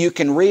 You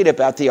can read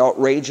about the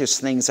outrageous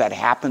things that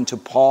happened to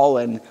Paul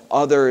and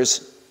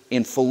others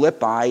in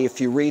Philippi.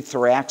 If you read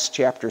through Acts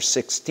chapter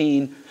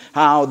 16,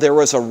 how there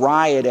was a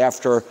riot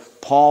after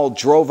Paul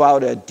drove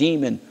out a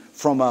demon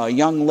from a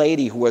young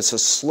lady who was a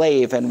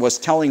slave and was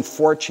telling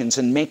fortunes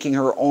and making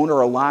her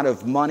owner a lot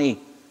of money.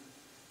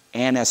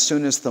 And as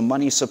soon as the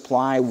money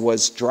supply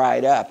was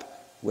dried up,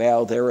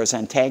 well, there was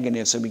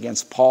antagonism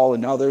against Paul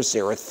and others.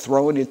 They were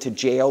thrown into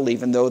jail,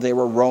 even though they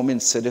were Roman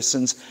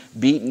citizens,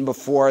 beaten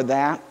before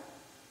that.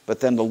 But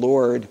then the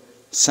Lord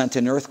sent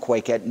an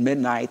earthquake at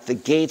midnight. The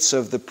gates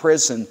of the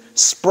prison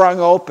sprung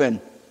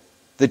open.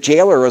 The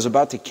jailer was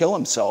about to kill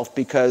himself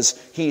because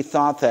he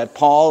thought that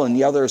Paul and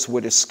the others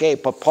would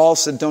escape. But Paul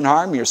said, don't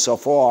harm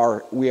yourself.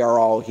 We are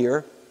all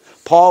here.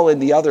 Paul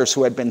and the others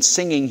who had been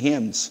singing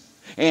hymns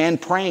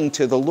and praying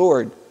to the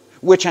Lord,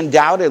 which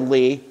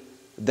undoubtedly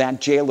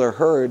that jailer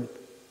heard.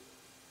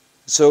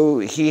 So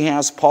he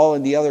has Paul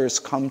and the others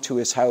come to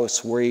his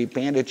house where he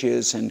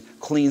bandages and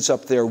cleans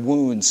up their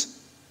wounds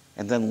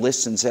and then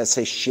listens as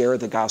they share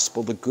the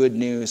gospel, the good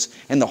news.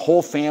 And the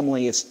whole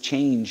family is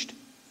changed.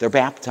 They're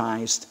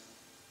baptized.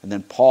 And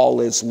then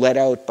Paul is led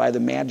out by the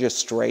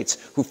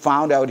magistrates who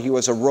found out he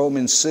was a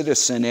Roman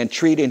citizen and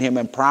treated him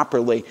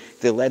improperly.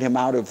 They let him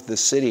out of the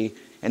city.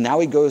 And now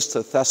he goes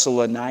to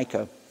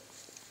Thessalonica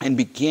and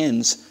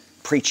begins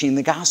preaching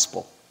the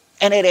gospel.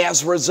 And it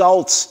has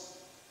results.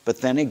 But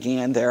then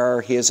again, there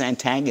are his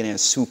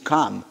antagonists who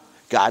come.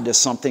 God does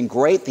something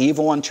great. The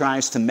evil one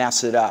tries to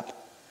mess it up.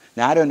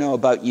 Now, I don't know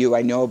about you.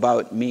 I know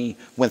about me.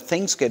 When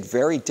things get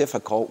very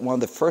difficult, one of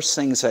the first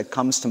things that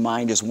comes to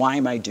mind is, why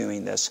am I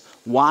doing this?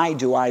 Why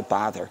do I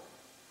bother?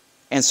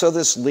 And so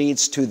this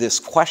leads to this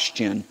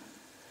question,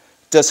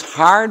 does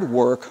hard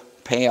work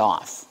pay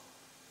off?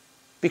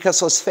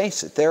 Because let's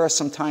face it, there are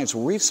some times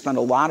where we've spent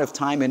a lot of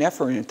time and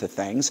effort into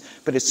things,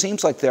 but it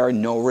seems like there are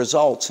no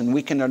results. And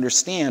we can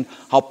understand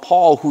how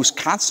Paul, who's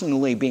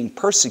constantly being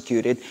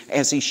persecuted,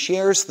 as he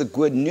shares the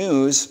good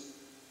news,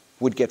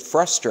 would get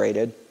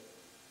frustrated.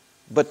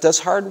 But does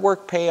hard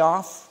work pay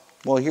off?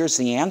 Well, here's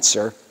the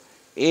answer.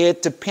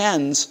 It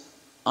depends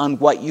on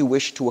what you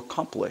wish to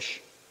accomplish.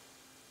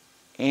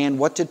 And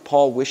what did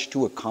Paul wish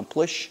to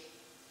accomplish?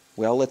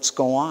 Well, let's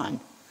go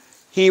on.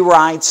 He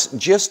writes,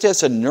 just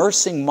as a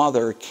nursing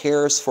mother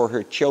cares for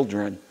her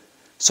children,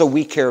 so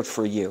we cared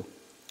for you.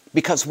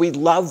 Because we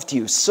loved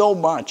you so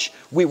much,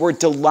 we were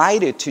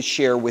delighted to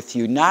share with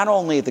you not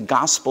only the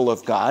gospel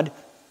of God,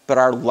 but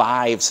our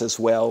lives as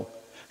well.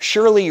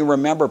 Surely you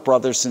remember,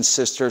 brothers and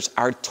sisters,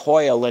 our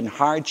toil and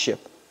hardship.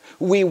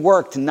 We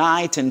worked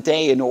night and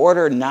day in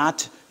order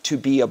not to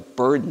be a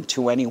burden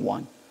to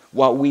anyone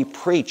while we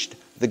preached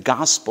the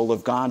gospel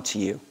of God to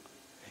you.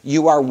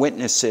 You are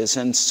witnesses,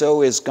 and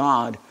so is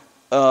God,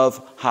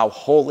 of how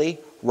holy,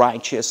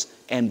 righteous,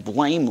 and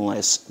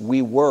blameless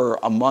we were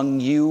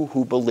among you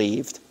who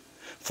believed.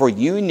 For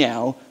you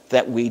know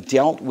that we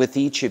dealt with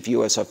each of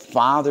you as a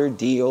father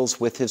deals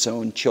with his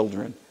own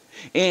children,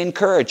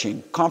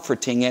 encouraging,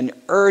 comforting, and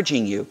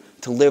urging you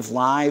to live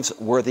lives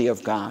worthy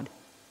of God,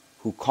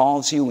 who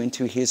calls you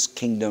into his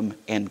kingdom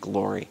and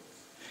glory.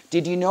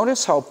 Did you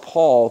notice how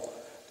Paul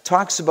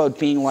talks about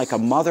being like a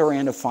mother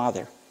and a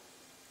father,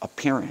 a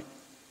parent?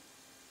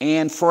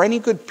 And for any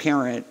good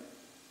parent,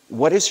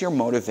 what is your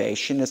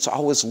motivation? It's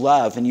always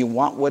love, and you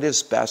want what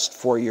is best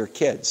for your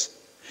kids.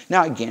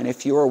 Now again,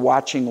 if you were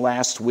watching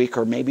last week,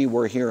 or maybe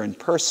we're here in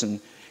person,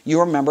 you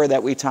remember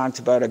that we talked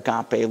about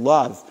agape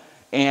love.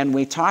 And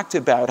we talked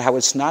about how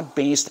it's not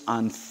based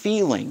on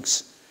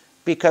feelings,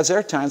 because there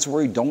are times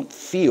where we don't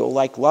feel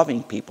like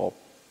loving people.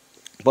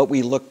 But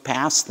we look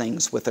past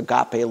things with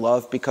agape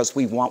love because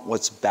we want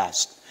what's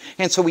best.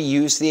 And so we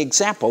use the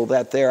example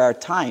that there are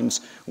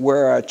times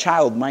where a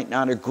child might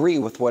not agree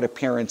with what a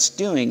parent's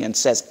doing and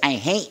says, I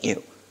hate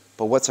you.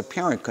 But what's a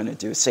parent going to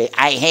do? Say,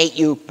 I hate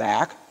you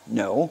back?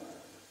 No.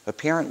 A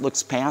parent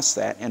looks past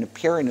that, and a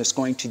parent is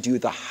going to do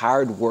the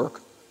hard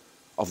work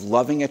of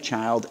loving a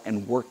child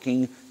and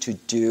working to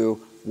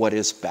do what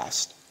is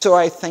best. So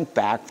I think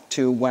back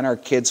to when our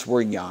kids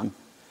were young,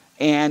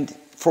 and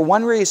for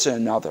one reason or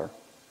another,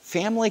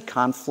 family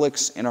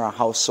conflicts in our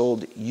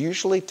household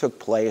usually took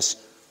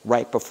place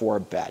right before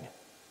bed.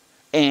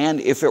 And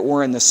if it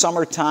were in the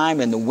summertime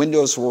and the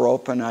windows were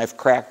open, I've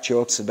cracked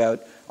jokes about,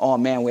 oh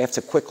man, we have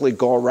to quickly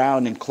go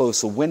around and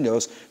close the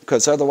windows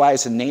because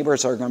otherwise the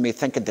neighbors are going to be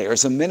thinking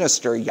there's a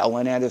minister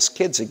yelling at his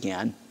kids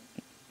again.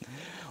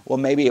 Well,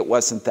 maybe it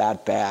wasn't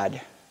that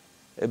bad.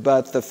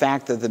 But the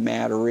fact of the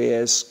matter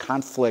is,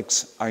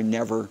 conflicts are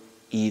never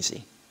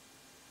easy.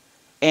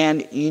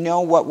 And you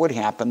know what would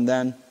happen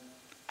then?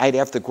 I'd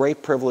have the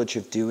great privilege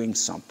of doing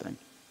something.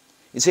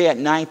 You see, at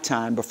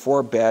nighttime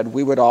before bed,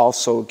 we would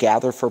also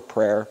gather for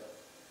prayer,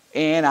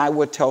 and I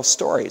would tell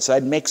stories.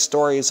 I'd make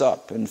stories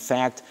up. In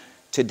fact,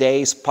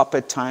 today's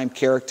puppet time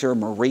character,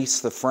 Maurice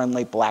the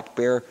friendly black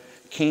bear,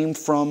 came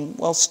from,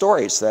 well,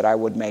 stories that I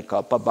would make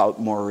up about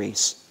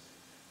Maurice.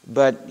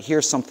 But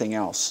here's something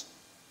else.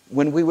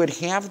 When we would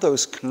have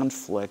those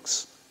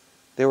conflicts,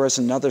 there was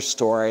another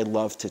story I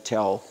love to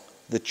tell,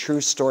 the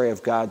true story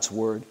of God's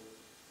Word,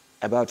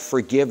 about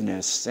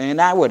forgiveness.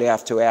 And I would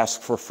have to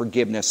ask for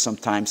forgiveness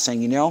sometimes,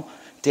 saying, you know,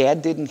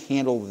 Dad didn't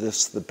handle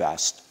this the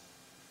best.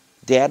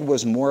 Dad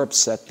was more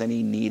upset than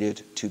he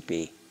needed to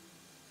be.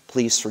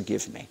 Please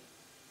forgive me.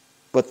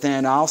 But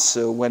then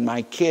also, when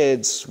my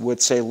kids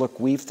would say, look,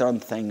 we've done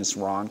things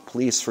wrong,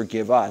 please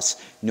forgive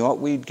us, you know what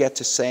we'd get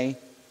to say?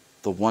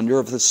 The wonder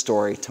of the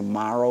story,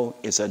 tomorrow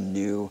is a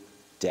new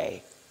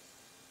day.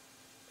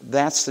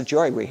 That's the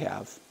joy we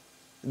have.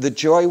 The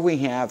joy we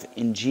have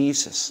in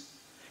Jesus.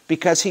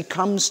 Because he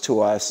comes to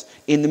us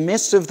in the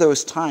midst of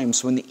those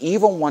times when the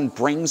evil one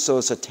brings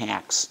those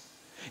attacks.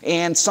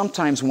 And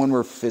sometimes when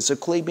we're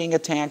physically being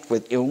attacked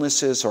with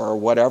illnesses or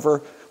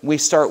whatever, we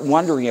start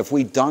wondering, have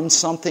we done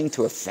something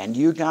to offend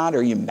you, God?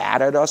 Are you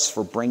mad at us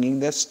for bringing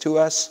this to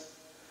us?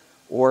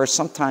 Or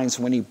sometimes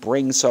when he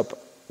brings up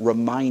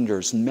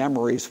reminders,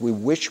 memories we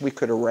wish we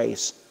could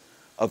erase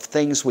of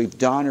things we've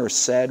done or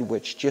said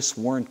which just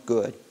weren't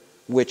good,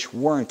 which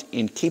weren't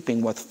in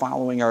keeping with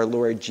following our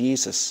Lord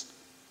Jesus.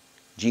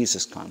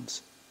 Jesus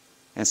comes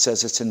and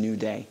says it's a new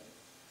day.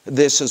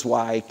 This is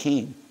why I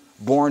came,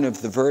 born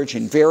of the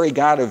Virgin, very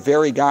God of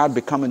very God,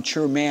 becoming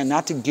true man,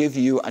 not to give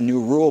you a new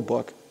rule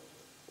book,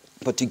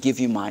 but to give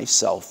you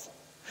myself.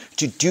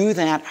 To do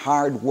that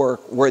hard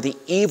work where the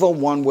evil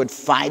one would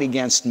fight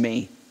against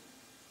me.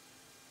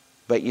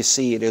 But you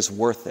see, it is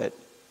worth it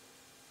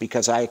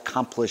because I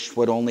accomplished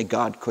what only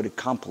God could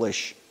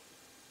accomplish.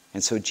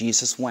 And so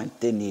Jesus went,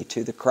 didn't he,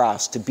 to the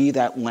cross to be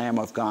that Lamb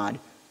of God,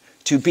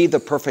 to be the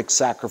perfect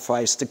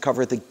sacrifice, to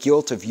cover the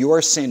guilt of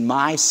your sin,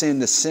 my sin,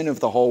 the sin of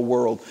the whole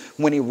world.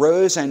 When he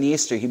rose on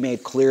Easter, he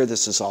made clear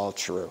this is all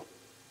true.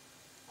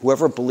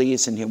 Whoever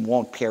believes in him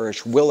won't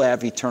perish, will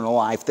have eternal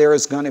life. There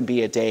is going to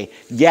be a day,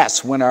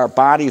 yes, when our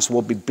bodies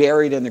will be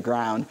buried in the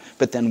ground,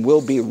 but then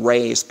we'll be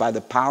raised by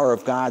the power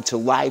of God to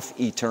life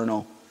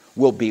eternal.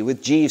 We'll be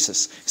with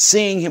Jesus,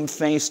 seeing him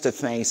face to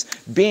face,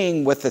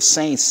 being with the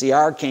saints, the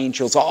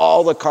archangels,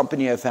 all the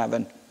company of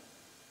heaven,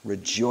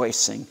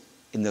 rejoicing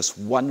in this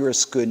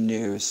wondrous good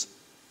news.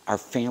 Our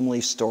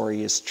family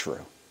story is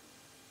true.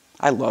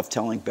 I love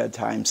telling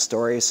bedtime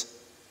stories,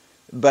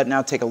 but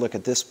now take a look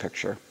at this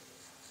picture.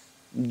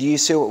 Do you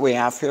see what we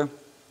have here?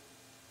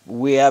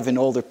 We have an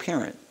older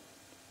parent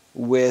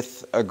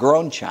with a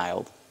grown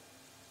child.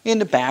 In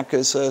the back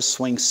is a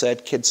swing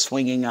set, kids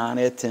swinging on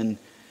it. And,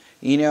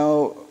 you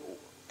know,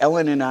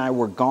 Ellen and I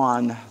were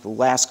gone the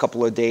last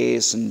couple of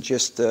days and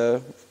just a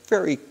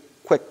very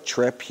quick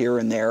trip here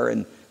and there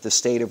in the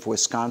state of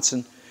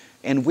Wisconsin.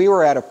 And we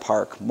were at a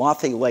park,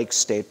 Mothie Lake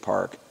State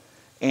Park.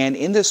 And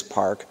in this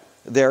park,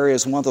 there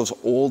is one of those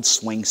old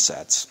swing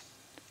sets.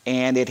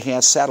 And it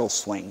has saddle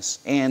swings.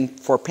 And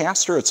for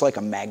Pastor, it's like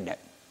a magnet.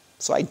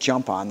 So I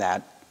jump on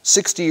that,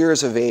 60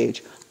 years of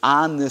age,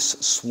 on this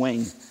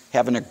swing.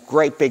 having a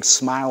great big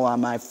smile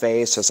on my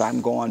face as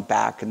I'm going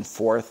back and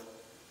forth.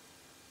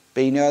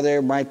 But you know,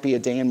 there might be a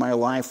day in my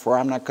life where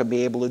I'm not going to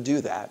be able to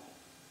do that.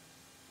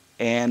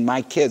 And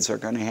my kids are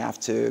going to have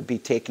to be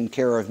taking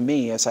care of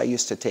me as I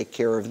used to take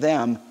care of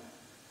them.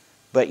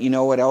 But you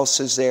know what else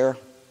is there?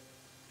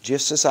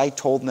 Just as I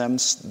told them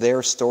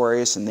their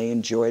stories and they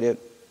enjoyed it,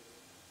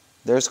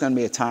 there's going to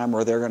be a time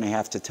where they're going to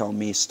have to tell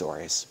me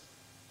stories.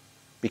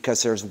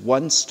 Because there's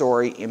one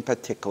story in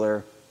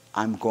particular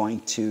I'm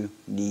going to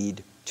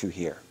need to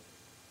hear.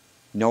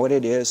 Know what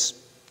it is?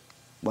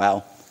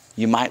 Well,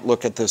 you might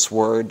look at this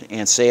word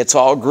and say, it's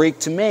all Greek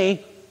to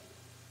me.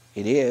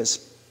 It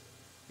is.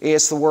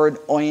 It's the word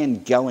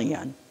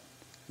euangelion.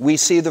 We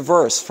see the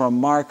verse from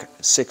Mark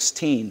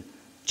 16.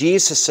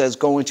 Jesus says,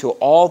 go into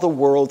all the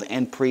world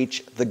and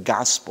preach the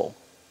gospel.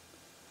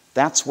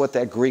 That's what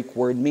that Greek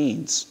word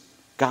means.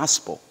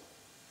 Gospel.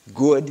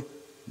 Good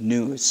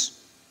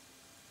news.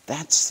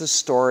 That's the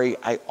story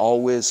I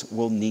always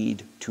will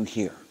need to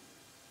hear.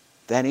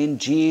 That in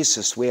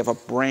Jesus we have a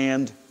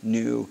brand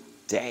new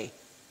day.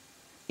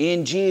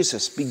 In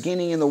Jesus,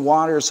 beginning in the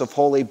waters of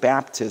holy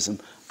baptism,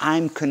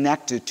 I'm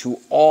connected to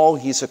all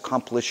he's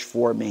accomplished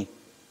for me.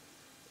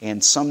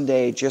 And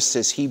someday, just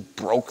as he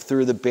broke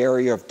through the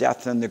barrier of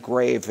death and the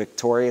grave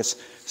victorious,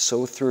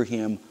 so through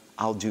him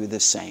I'll do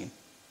the same.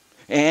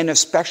 And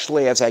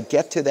especially as I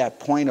get to that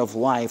point of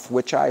life,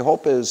 which I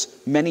hope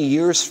is many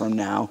years from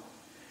now,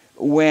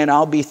 when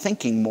I'll be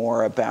thinking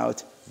more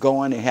about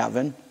going to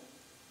heaven,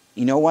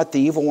 you know what? The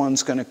evil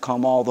one's going to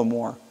come all the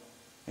more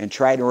and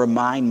try to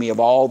remind me of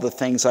all the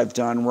things I've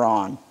done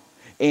wrong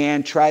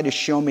and try to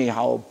show me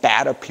how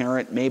bad a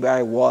parent maybe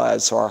I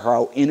was or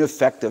how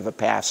ineffective a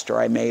pastor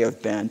I may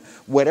have been.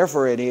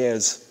 Whatever it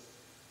is,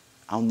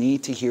 I'll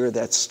need to hear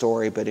that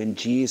story, but in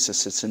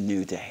Jesus it's a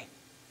new day.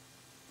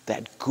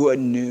 That good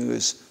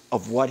news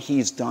of what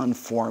he's done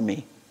for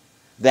me,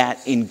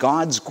 that in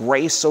God's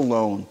grace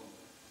alone,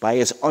 by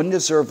his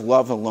undeserved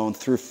love alone,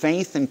 through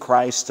faith in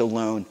Christ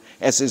alone,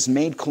 as is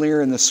made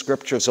clear in the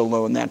scriptures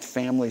alone, that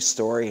family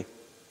story,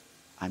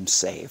 I'm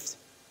saved.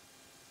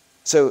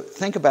 So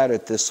think about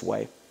it this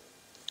way.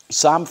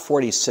 Psalm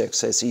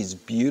 46 has these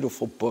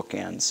beautiful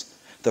bookends.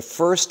 The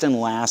first and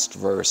last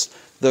verse.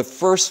 The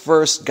first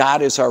verse,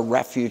 God is our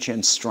refuge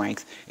and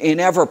strength, an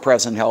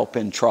ever-present help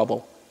in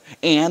trouble.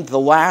 And the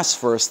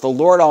last verse, the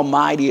Lord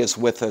Almighty is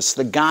with us.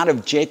 The God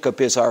of Jacob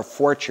is our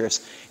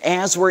fortress.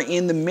 As we're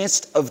in the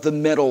midst of the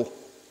middle,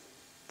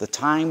 the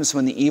times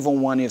when the evil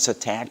one is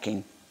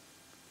attacking,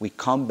 we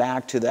come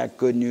back to that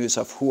good news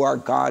of who our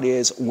God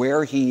is,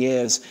 where he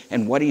is,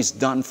 and what he's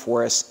done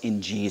for us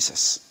in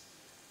Jesus.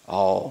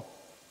 Oh,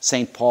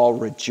 St. Paul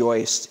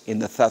rejoiced in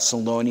the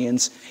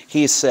Thessalonians.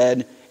 He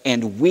said,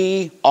 and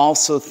we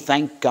also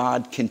thank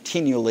God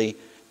continually,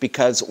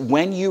 because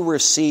when you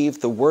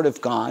received the word of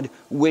God,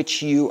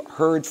 which you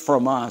heard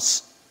from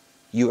us,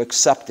 you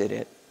accepted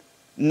it.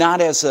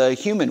 Not as a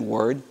human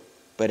word,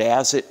 but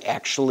as it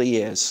actually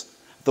is.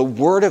 The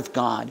word of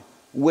God,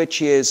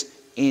 which is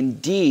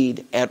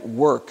indeed at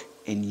work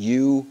in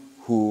you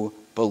who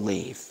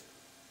believe.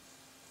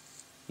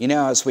 You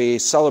know, as we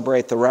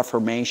celebrate the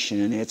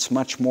Reformation, it's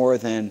much more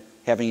than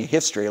having a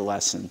history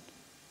lesson.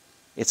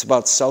 It's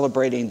about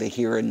celebrating the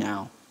here and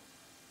now.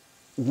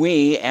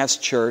 We, as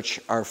church,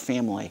 are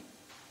family.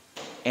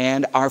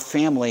 And our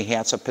family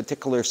has a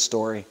particular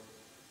story.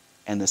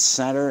 And the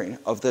center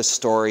of this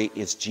story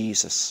is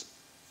Jesus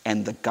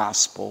and the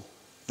gospel.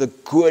 The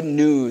good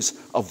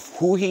news of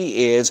who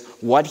he is,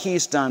 what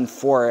he's done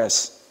for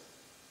us,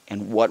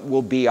 and what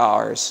will be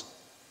ours.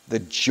 The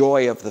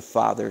joy of the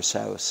Father's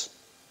house.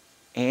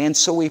 And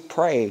so we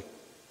pray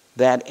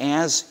that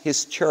as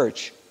his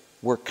church,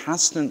 we're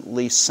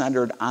constantly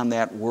centered on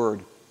that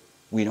word.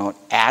 We don't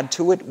add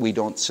to it, we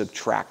don't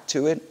subtract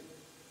to it,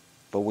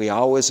 but we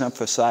always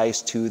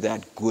emphasize to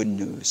that good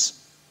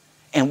news.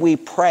 And we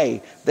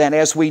pray that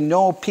as we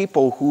know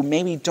people who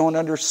maybe don't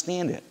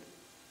understand it,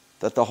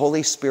 that the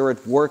Holy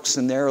Spirit works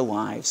in their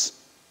lives,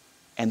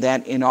 and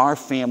that in our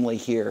family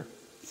here,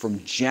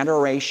 from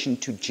generation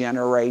to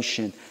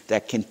generation,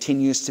 that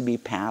continues to be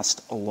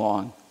passed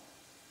along.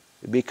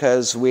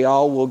 Because we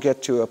all will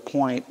get to a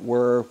point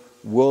where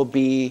we'll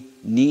be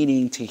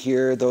needing to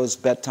hear those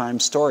bedtime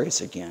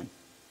stories again.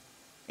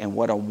 And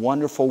what a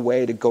wonderful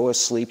way to go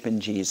asleep in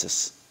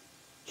Jesus.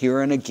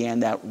 Hearing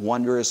again that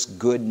wondrous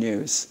good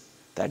news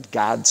that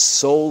God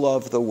so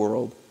loved the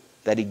world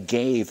that he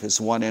gave his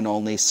one and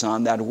only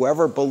Son, that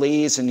whoever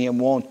believes in him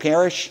won't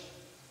perish,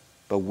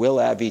 but will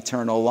have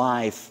eternal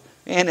life.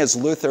 And as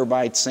Luther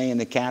might say in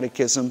the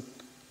Catechism,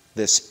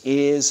 this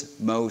is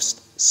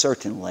most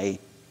certainly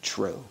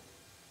true.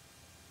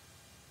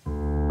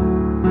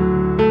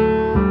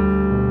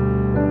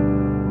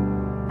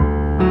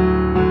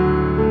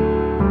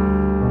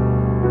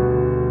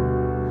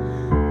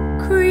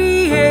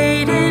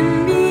 Create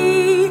in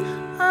me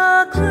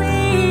a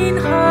clean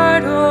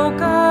heart, O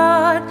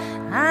God,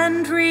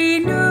 and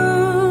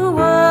renew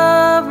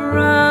a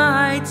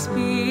right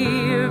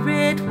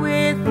spirit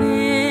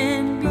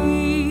within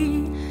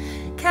me.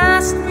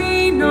 Cast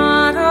me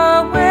not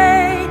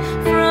away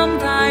from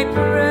thy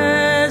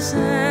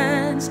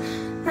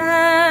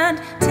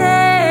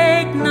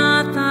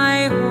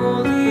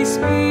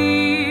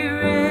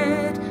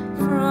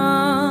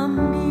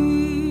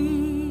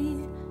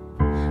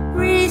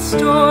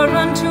Restore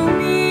unto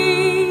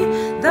me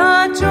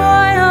the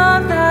joy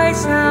of thy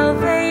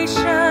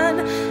salvation,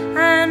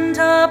 and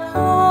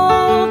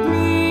uphold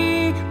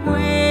me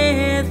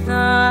with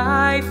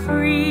thy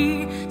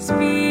free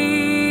spirit.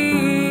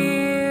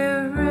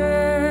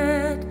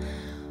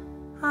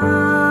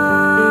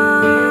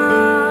 Amen.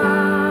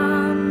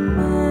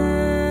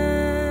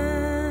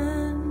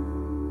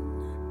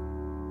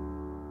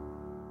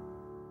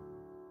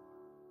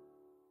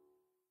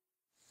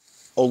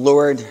 O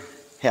Lord,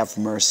 have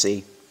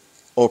mercy.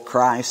 O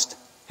Christ,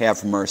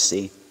 have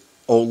mercy.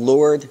 O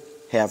Lord,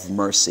 have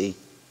mercy.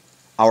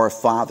 Our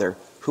Father,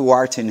 who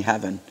art in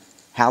heaven,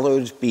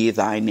 hallowed be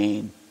thy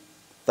name.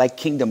 Thy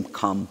kingdom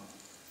come,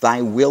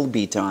 thy will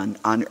be done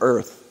on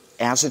earth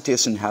as it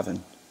is in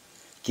heaven.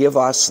 Give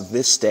us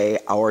this day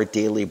our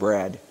daily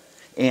bread,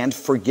 and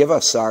forgive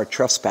us our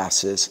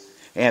trespasses,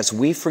 as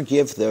we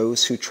forgive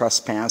those who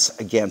trespass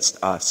against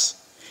us.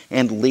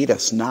 And lead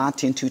us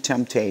not into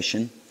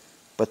temptation,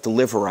 but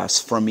deliver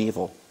us from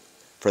evil.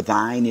 For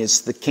thine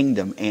is the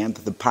kingdom and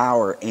the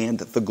power and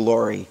the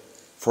glory,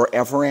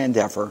 forever and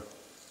ever.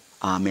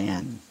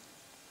 Amen.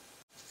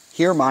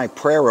 Hear my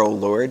prayer, O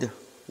Lord.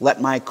 Let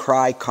my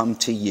cry come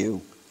to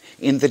you.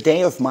 In the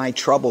day of my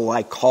trouble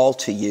I call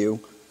to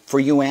you, for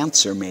you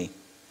answer me.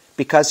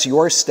 Because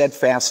your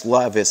steadfast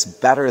love is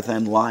better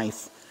than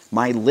life,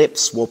 my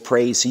lips will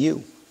praise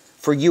you.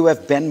 For you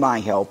have been my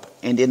help,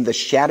 and in the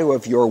shadow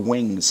of your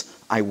wings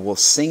I will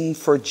sing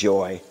for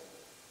joy.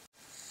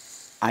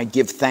 I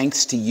give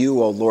thanks to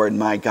you, O Lord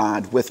my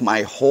God, with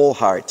my whole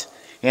heart,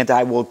 and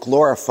I will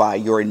glorify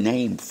your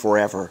name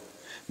forever.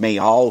 May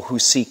all who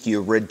seek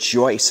you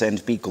rejoice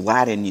and be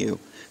glad in you.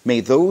 May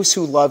those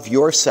who love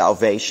your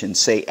salvation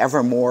say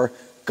evermore,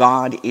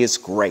 God is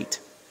great.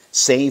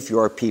 Save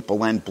your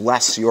people and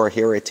bless your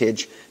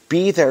heritage.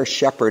 Be their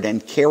shepherd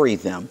and carry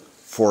them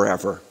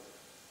forever.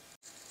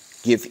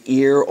 Give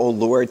ear, O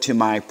Lord, to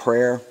my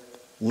prayer.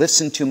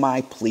 Listen to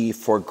my plea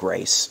for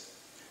grace.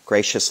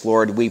 Gracious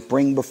Lord, we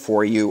bring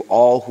before you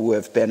all who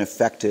have been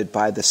affected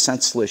by the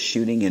senseless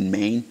shooting in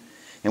Maine,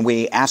 and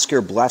we ask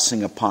your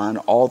blessing upon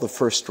all the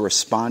first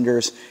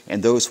responders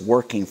and those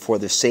working for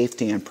the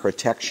safety and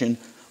protection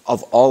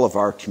of all of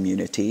our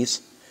communities.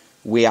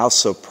 We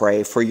also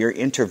pray for your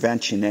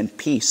intervention and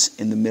peace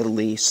in the Middle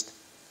East.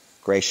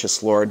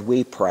 Gracious Lord,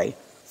 we pray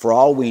for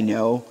all we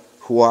know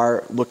who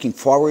are looking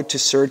forward to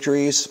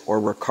surgeries or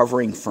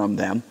recovering from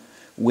them.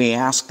 We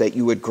ask that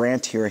you would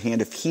grant your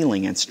hand of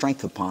healing and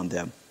strength upon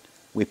them.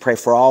 We pray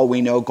for all we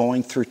know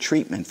going through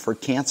treatment for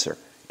cancer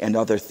and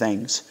other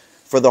things,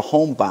 for the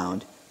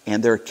homebound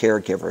and their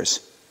caregivers.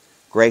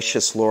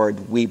 Gracious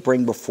Lord, we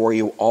bring before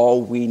you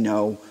all we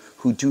know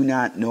who do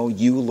not know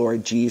you,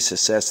 Lord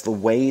Jesus, as the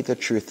way, the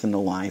truth, and the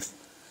life.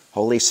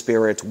 Holy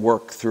Spirit,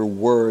 work through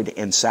word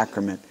and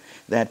sacrament,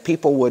 that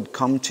people would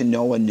come to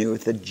know anew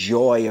the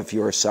joy of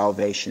your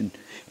salvation,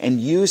 and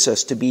use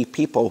us to be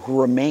people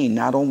who remain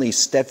not only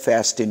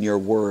steadfast in your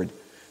word,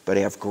 but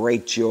have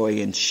great joy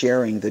in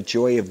sharing the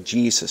joy of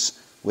Jesus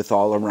with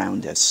all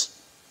around us.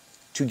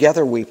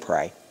 Together we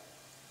pray.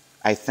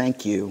 I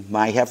thank you,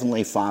 my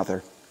heavenly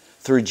Father,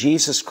 through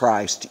Jesus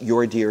Christ,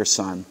 your dear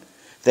Son,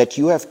 that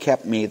you have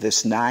kept me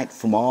this night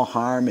from all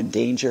harm and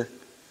danger,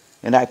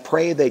 and I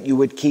pray that you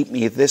would keep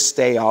me this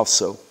day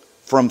also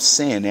from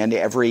sin and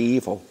every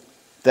evil,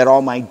 that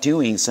all my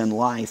doings in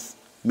life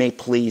may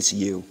please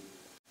you.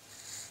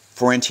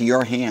 For into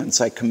your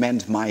hands I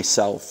commend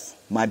myself,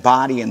 my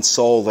body and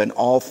soul, and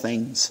all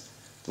things.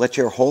 Let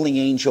your holy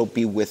angel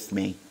be with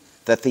me,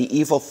 that the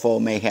evil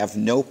foe may have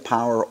no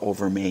power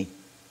over me.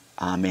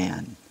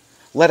 Amen.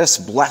 Let us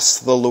bless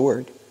the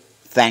Lord.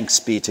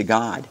 Thanks be to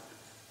God.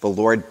 The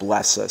Lord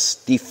bless us,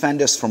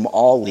 defend us from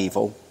all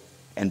evil,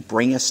 and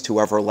bring us to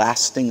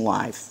everlasting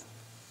life.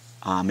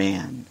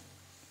 Amen.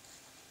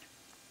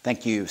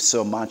 Thank you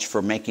so much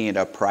for making it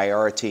a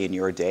priority in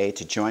your day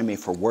to join me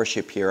for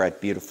worship here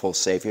at Beautiful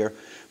Savior.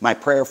 My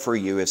prayer for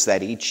you is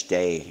that each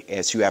day,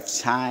 as you have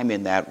time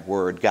in that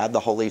word, God the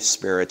Holy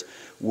Spirit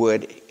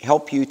would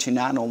help you to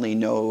not only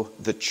know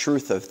the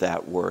truth of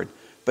that word,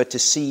 but to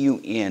see you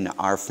in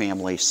our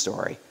family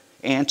story,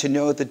 and to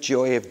know the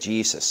joy of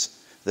Jesus,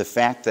 the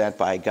fact that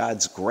by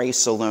God's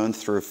grace alone,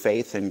 through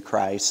faith in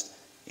Christ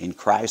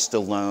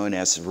alone,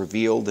 as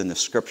revealed in the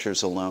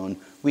Scriptures alone,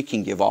 we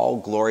can give all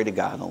glory to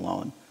God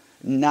alone.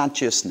 Not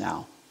just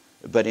now,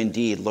 but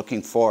indeed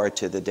looking forward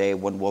to the day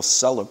when we'll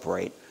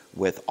celebrate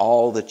with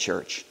all the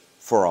church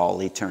for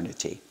all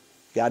eternity.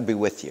 God be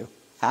with you.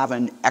 Have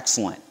an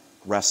excellent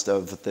rest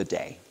of the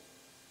day.